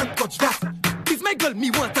down and touch that. Please, my girl, me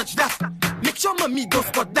want touch that. Make sure mommy go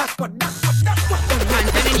spot that, spot that, spot that, spot that.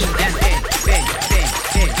 Hands underneath that.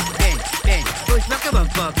 Bend. Push back a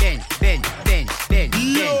bumper. Bend.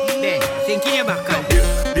 Thinking your back and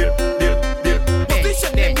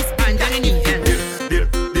position, let me spin hands underneath that.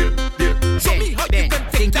 Show me how you can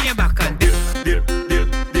take Thinking your back and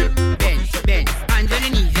bend. Hands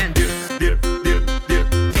underneath that.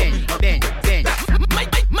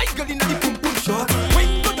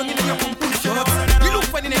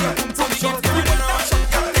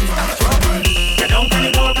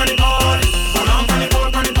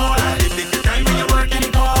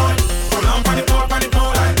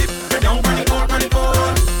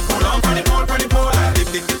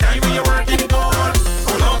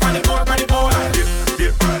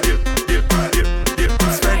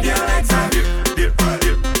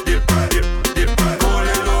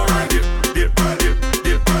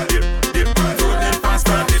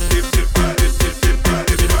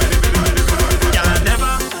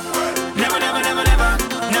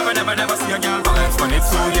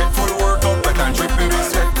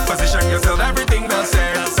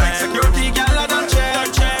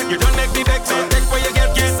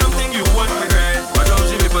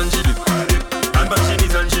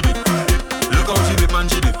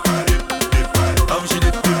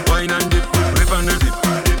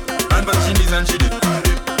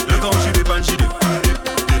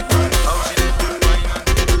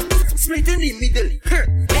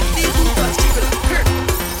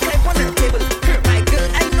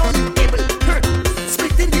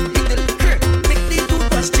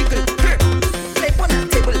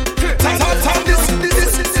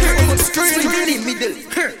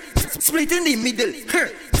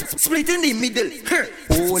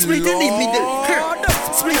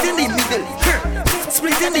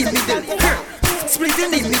 middle. Split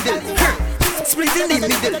in the middle. Split in the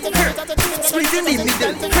middle. Split in the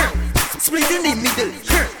middle. Split in the middle.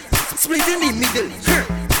 Split in the middle.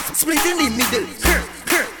 Split in the middle.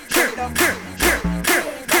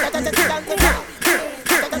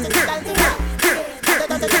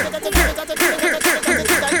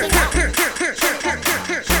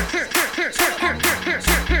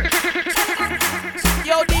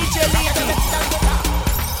 Yo, DJ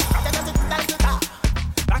Leaky.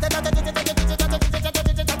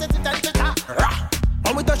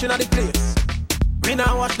 When we touching on the place, we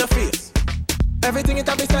now watch the face. Everything it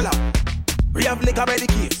have be sell out. We have liquor by the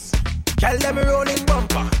case. Tell them rolling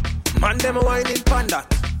bumper, man them whining panda.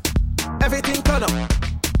 Everything turn up,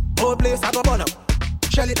 whole place I go burn up.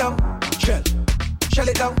 Shell it down, shell. Shell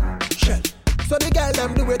it down, shell. So the girl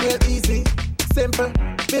them do it real easy, simple,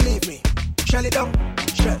 believe me. Shell it down,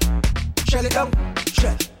 shell. Shell it down,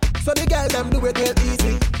 shell. So the girl them do it real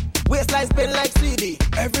easy. Waistline spin like CD,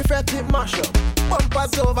 every fret hit mash up.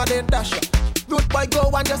 Bumpers over then dash up. Root boy go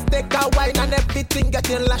and just take a wine and everything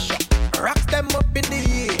getting lash up. Rocks them up in the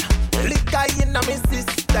air, liquor in my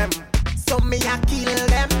system. So me I kill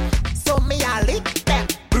them, so me I lick them.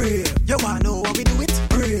 Brave, you wanna know how we do it?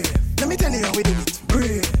 Brave, let me tell you how we do it.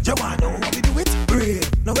 Brave, you wanna know how we do it?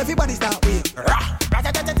 Brave, now everybody start with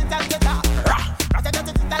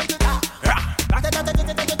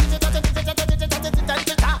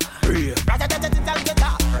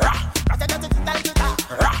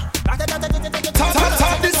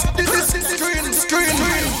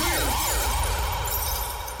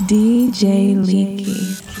DJ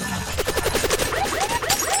Leaky.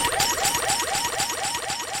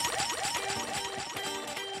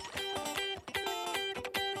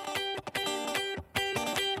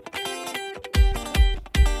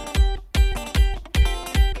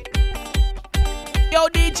 Yo,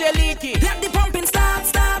 DJ Leaky. Let the pumping start,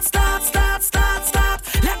 start, start, start, start, start.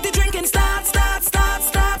 Let the drinking start, start, start,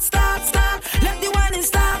 start, start, start. Let the whining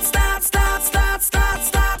start, start, start, start, start,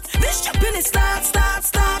 start. This jumping is start, start,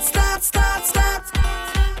 start, start, start, start.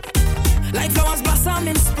 Like flowers blossom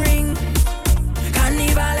in spring.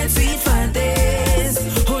 Carnival and sweet for days.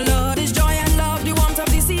 Oh Lord, it's joy and love the warmth of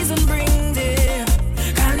the season brings. Yeah.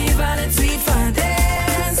 Carnival and sweet for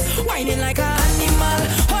days. Whining like an animal.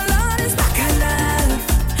 Oh Lord, it's bacchanal.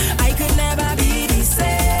 I could never be the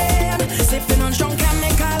same. Sipping on strong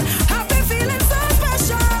chemical. I've been feeling so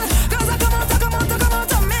special. Cause I come out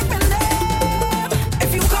to make me live.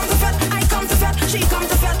 If you come to fed, I come to fed. She come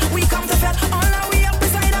to fed, we come to fed. All our way up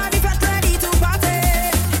beside our fed, ready to party.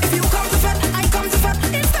 If you come to fed, I come to fed.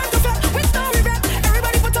 It's time to fed, with no regret.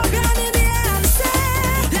 Everybody put up your hand in the air and say,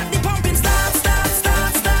 let the pumping start, start,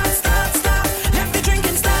 start, start, start, start. Let the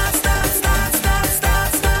drinking start, start, start, start, start,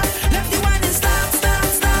 start. Let the whining start, start,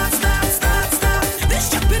 start, start, start, start. This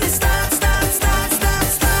jumping is start, start, start, start,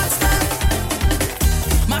 start, start.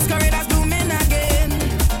 Masquerade is blooming again.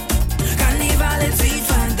 Carnival is sweet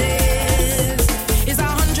for days. It's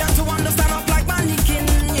 100 to 1 to stand up like mannequin,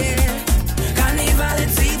 yeah. Carnival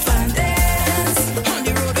is sweet for days. On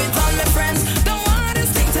the road with all my friends, don't want this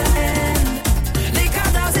thing to end. Liquor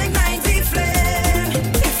does ignite the flame.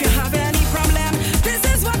 If you have any problem, this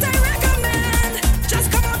is what I recommend.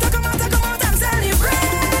 Just come out and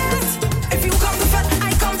celebrate. If you come to fed,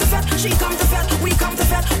 I come to fed. She come to fed, we come to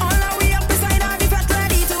fed. All our way up beside our fed,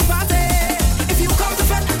 ready to party. If you come to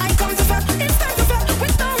fed, I come to fed. It's time to fed,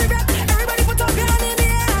 with no regret. Everybody put up your hand in the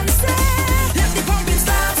air and say, let the pumping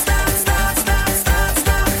start, start, start, start, start,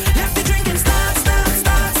 start. Let the drinking start, start,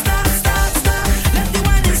 start, start, start, start. Let the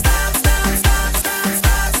whining start, start, start, start,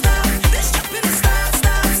 start, start. This jumping is start,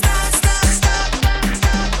 start, start, start, start.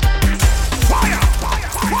 fire, fire,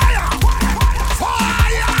 fire,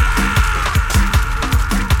 fire.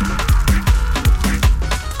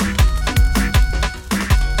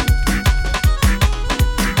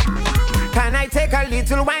 Can I take a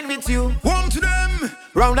little wine with you? One to them,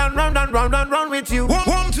 Round and round and round and round with you.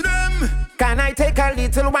 one to them, Can I take a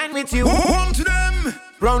little wine with you? one to them,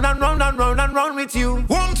 Round and round and round and round with you.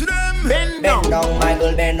 one to them. Bend down. Bend down, my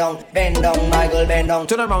girl, bend down. Bend down, my girl, bend down.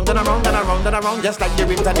 Turn around and around and around and around, just like the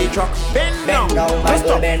rims of the truck. Bend down. Bend down, my Just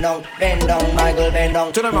girl, stop. bend down. Bend down, my girl, bend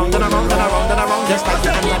down. Turn around and around and around and around, just like the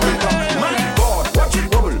rims of the truck. My God, watch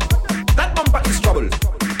it bubble. That bumper is trouble.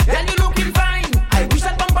 Then you looking fine. I wish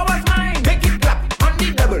that bumper was mine. Make it clap on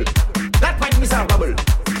the double. That wine is a bubble.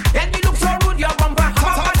 Then you look so rude, your bumper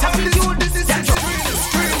have a bad attitude. This is That's the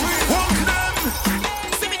street. One to them,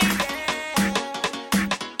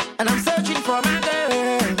 And I'm searching for my girl.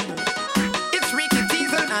 It's Ricky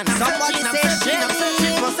Teasel and I'm Somebody searching, I'm say searching, I'm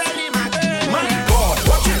searching for Sally, my girl. My God,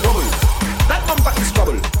 watch it bubble. That bumper is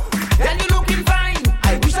trouble. Then you looking fine.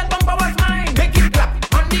 I wish that bumper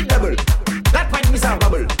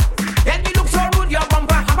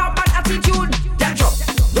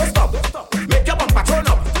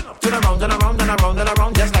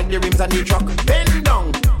rock. Bend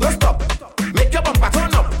down, don't stop. Make your bumper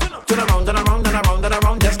turn up. Turn around, turn around, turn around, turn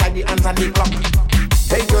around, just like the hands on the clock.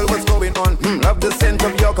 Hey girl, what's going on? Love the scent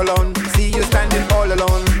of your cologne. See you standing all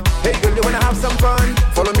alone. Hey girl, you wanna have some fun?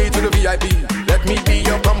 Follow me to the VIP. Let me be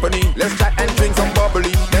your company. Let's chat and drink some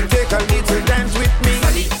bubbly. Then take a little dance with me.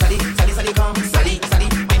 Sally, Sally, Sally, Sally, come. Sally, Sally,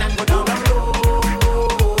 wine and go down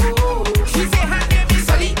low. She say her name is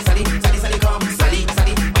Sally, Sally, Sally, Sally, come. Sally,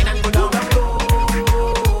 Sally, wine and go down low.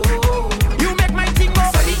 You make my thing go.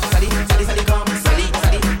 Sally, Sally, Sally, Sally, come. Sally,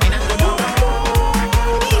 Sally, wine and go down low.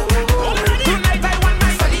 Tonight I want my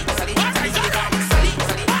Sally, Sally, Sally, Sally, come. Sally,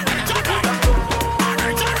 Sally, wine and go down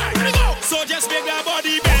low. So just make that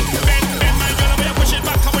body bend, bend, bend, my girl, when you push it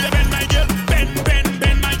back, how you bend, my girl, bend, bend,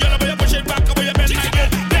 bend, my girl, when you push it back, how you bend, my girl,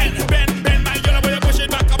 bend, bend, bend, my girl, when you push it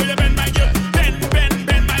back, how you bend, my girl, bend, bend,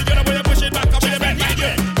 bend, my girl, when you push it back, how you bend, my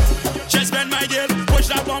girl. Just bend, my girl, push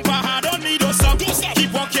that bumper hard, don't need no stop.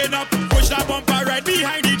 Keep walking up, push that bumper right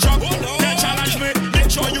behind the truck. Then challenge me, make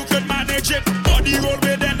sure you could manage it. Body roll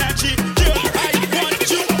with energy, girl, I want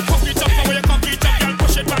you. Cock it up, how you cock it up, girl,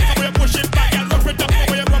 push it back, how you push it back, girl, rough it up,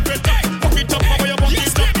 how you rough it up. Cock it up, how you walk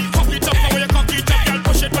it up, cock it up, how you cock it up, girl,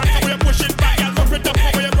 push it back, how you push it back, girl, rough it up,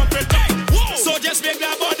 how you rough it up. So just make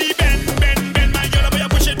that body bend, bend, bend, my girl, how you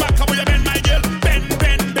push it back, how you bend, my girl, bend,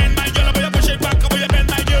 bend, bend, my girl, how you push it back, how you bend,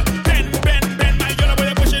 my girl, bend, bend, bend, my girl, how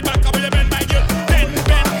you push it back, how you bend, my girl, bend,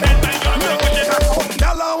 bend, bend, my girl, how you push it back.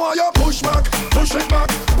 Girl, I want you push back, push it back,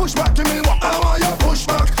 push back to me. I want you push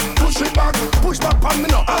back, push it back on me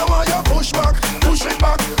now. I want you push back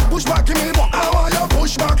to me. I want you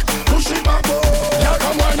push back, oh. Yeah,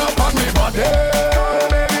 come wind up on me body.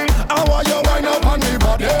 I want you wind up on me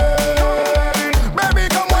body. Baby,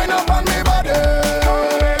 come wind up on me body.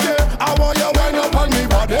 I want you wind up on me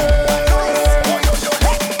body.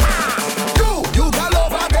 You got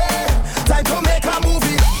love again. Time to make a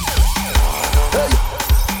movie. Hey.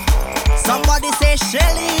 Somebody say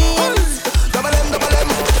Shelly. Double M.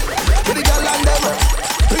 Get the girl and them.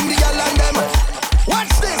 Bring the girl and them.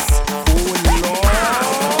 Watch this. Oh Lord.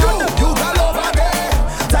 You got love again.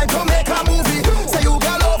 Time to make a movie. Say you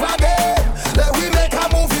got love again. Let we make a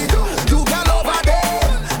movie. You got love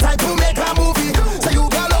again. Time to make a movie. Say you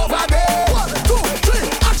got love again. 1, 2, 3,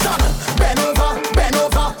 action. Bend over, bend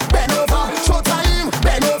over, bend over. Show time.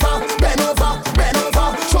 Bend over, bend over, bend over.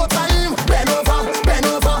 Show time. Bend over, bend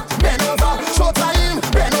over, bend over. Show time.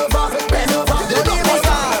 Bend over, bend over.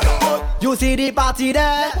 You see the party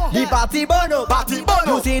there, the party bono, party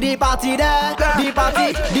bono. You see the party there, the party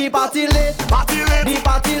lit, the party lit,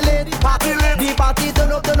 the party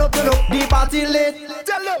turn up, the party lit,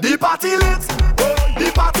 the party lit,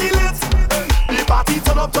 the party lit, the party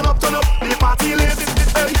turn up, the party lit.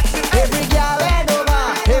 Every girl head over,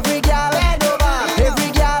 every girl head over, every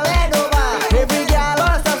girl head over, every girl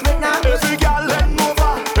wants to split now. Every girl head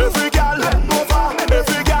over, every girl head over,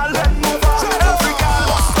 every girl head over, every girl.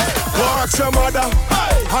 Go ask your mother,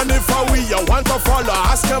 and if you want to follow,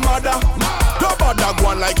 ask your mother. Don't bother go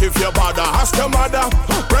on like if you bother, ask your mother.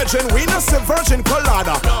 Virgin, we not say virgin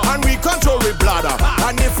colada, and we control we bladder.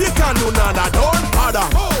 And if you can't do nada, don't bother.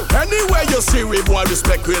 Anywhere you see we boy,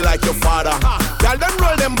 respect we like your father. Tell them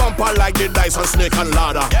roll them bumper like the dice on snake and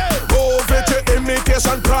ladder. Go over to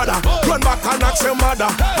imitation Prada, run back and ask your mother,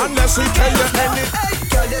 unless we tell you any. Hey,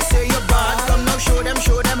 girl, they say you're bad. Come now, show them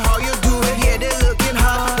how you do it. Yeah, they looking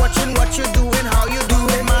hard, watching what you doing, how you do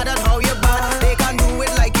it. Mad at how you bad. They can do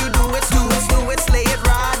it like you do it. Do it, slay it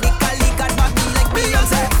radically. Got body like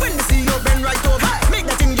Beyonce. When they see you bend right over, make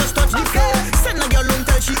that thing just touch the floor. Send a girl home,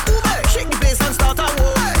 tell she Uber. Shake the bass and start a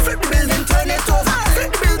war. Flip the building, turn it over.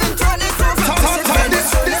 Flip the building, turn it over.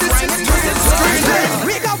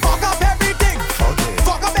 We gon' fuck up everything.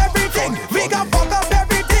 Fuck up everything. We gon' fuck up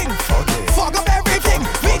everything. Fuck up everything.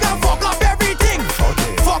 We gon' fuck up everything.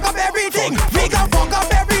 Fuck up everything. We gon' fuck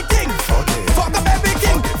up everything. Fuck up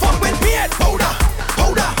everything. Fuck with beard powder.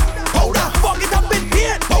 Fuck it up with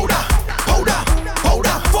beard powder.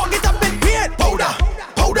 Fuck it up with beard powder.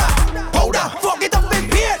 Fuck it up with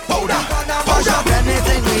beard powder. Push up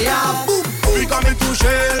anything we have. We coming to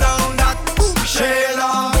shell down that.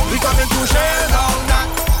 Shell. We coming to shell down that.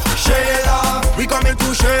 Shell. We coming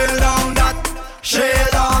to shell down that.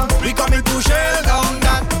 Shell. We coming to shell down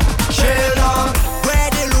that. Shell. Where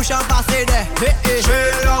the Lucian passe there?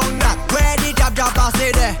 Shell down that. Where the jab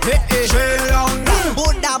passe there? Shell down that.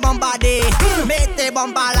 Put that bomba de, mete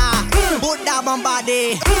bomba la. Put that bomba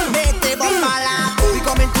de, mete bomba la. We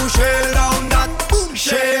coming to shell down that.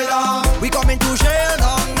 Shell. We coming to shell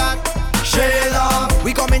down that. Shell.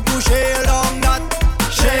 We coming to shell down that.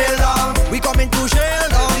 Shell. We coming to shell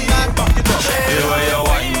down that. The way you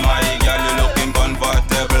wine, my girl, you looking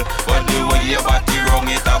comfortable. But the way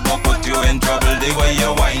the way you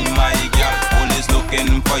whine, my girl. Police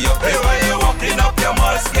looking for you. The way you walking up, you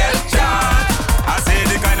must get charged. I say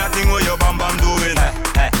the kind of thing where your bam bam doing. My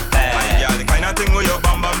girl, the kind of thing where your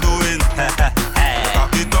bam bam doing.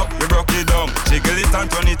 Cock it up, you broke it down. Jiggle it and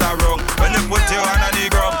turn it around. When you put your hand on the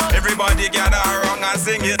ground, everybody gather around and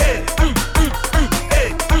sing it. Hey, hey,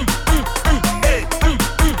 hey,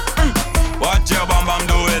 what your bam bam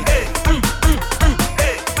doing? Hey,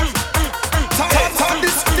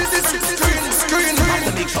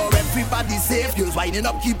 make sure everybody's safe. You're winding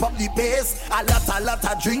up, keep up the pace. A lot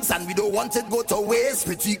of drinks and we don't want it go to waste.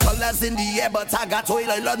 Pretty colors in the air, but I got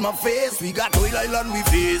oil on my face. We got oil on we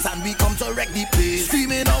face and we come to wreck the place.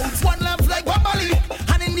 Screaming out, one love like Wambali.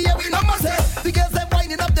 And in the air we number say, the girls they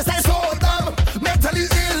winding up, they say so dumb. Mentally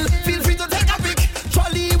ill, feel free to take a pic.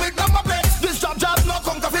 Trolley with number plates. This job no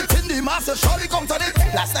counterfeit in the master, surely come to it.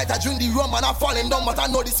 Last night I drink the rum and I falling down, but I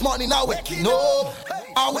know this morning I waking up.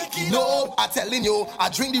 I'm waking up, I'm telling you. I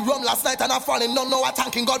drink the rum last night and I'm falling down. Now I'm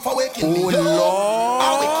thanking God for waking me up.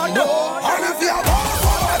 I'm waking up. And if you're over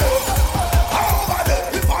there,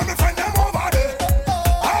 if I'm a friend, them over there.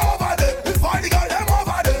 Over there, if I the girl, them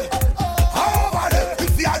over there. Over there,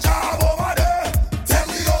 if you're a job over there. Tell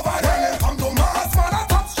me over there, come to Mars, man, a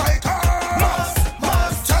top striker.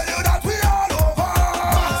 Mars, tell you that we all over.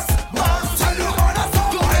 Mars, tell you man, a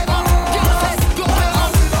top striker.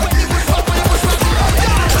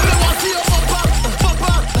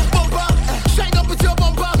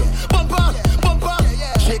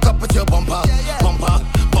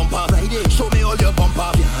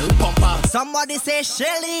 Somebody say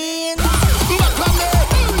Shelly. Back on me,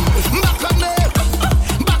 back on me,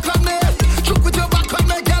 back on me. Choke with your back on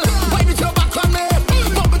me, girl. Wine with your back on me,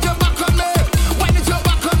 bump with your back on me. Wine with your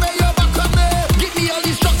back on me, your back on me. Give me all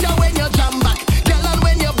the structure when you jam back, girl, and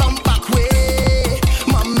when you bump back way,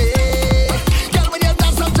 mommy. Girl, when you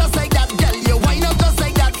dance up just like that, girl, you wine up just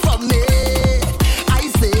like that from me. I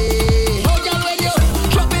say, oh girl, when you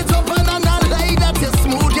drop it up and on a lie that is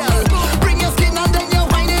smooth, girl. Bring your skin and then you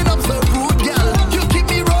wine it up so good, girl. You keep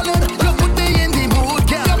me rolling, you put me in the mood,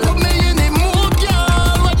 girl. You put me in the mood,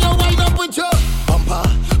 girl. When you wind up with your bumper,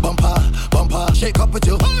 bumper, bumper, shake up with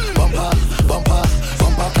your bumper, bumper, bumper,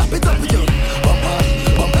 clap it up with your bumper,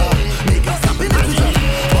 bumper, make us stop it with your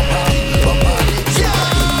bumper, bumper, yeah.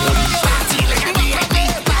 Party like a VIP,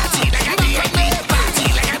 party like a VIP, party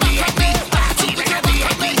like a VIP, party like a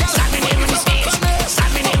VIP. Standing here on the stage,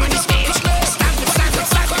 standing here on the stage, standing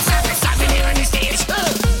here on the stage.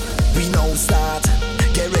 We now start,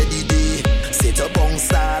 get ready day, set up on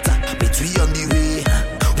start, between on the way.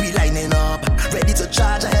 We lining up, ready to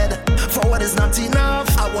charge ahead. Forward is not enough,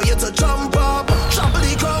 I want you to jump up. Trample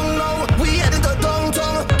the ground now, we heading to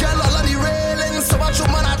downtown. Get all on the railing, so much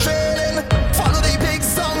man are trailing. Follow the big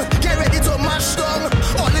song, get ready to mash down.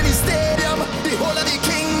 All in the stadium, the whole of the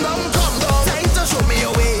kingdom. Come down, time to show me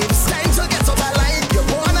your waves. Time to get up a line, you're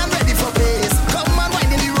born and ready for pace. Come on,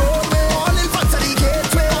 wine in the roadway, all in front of the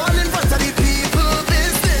gateway, all in front of the people.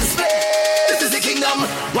 This place, this is the kingdom.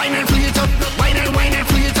 Wine and fling it up, wine and fling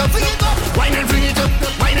it up, fling it up. Wine and fling it up,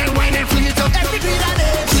 wine and fling it up. Every beat I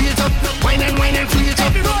did, fling it up, wine and fling it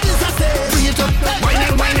up.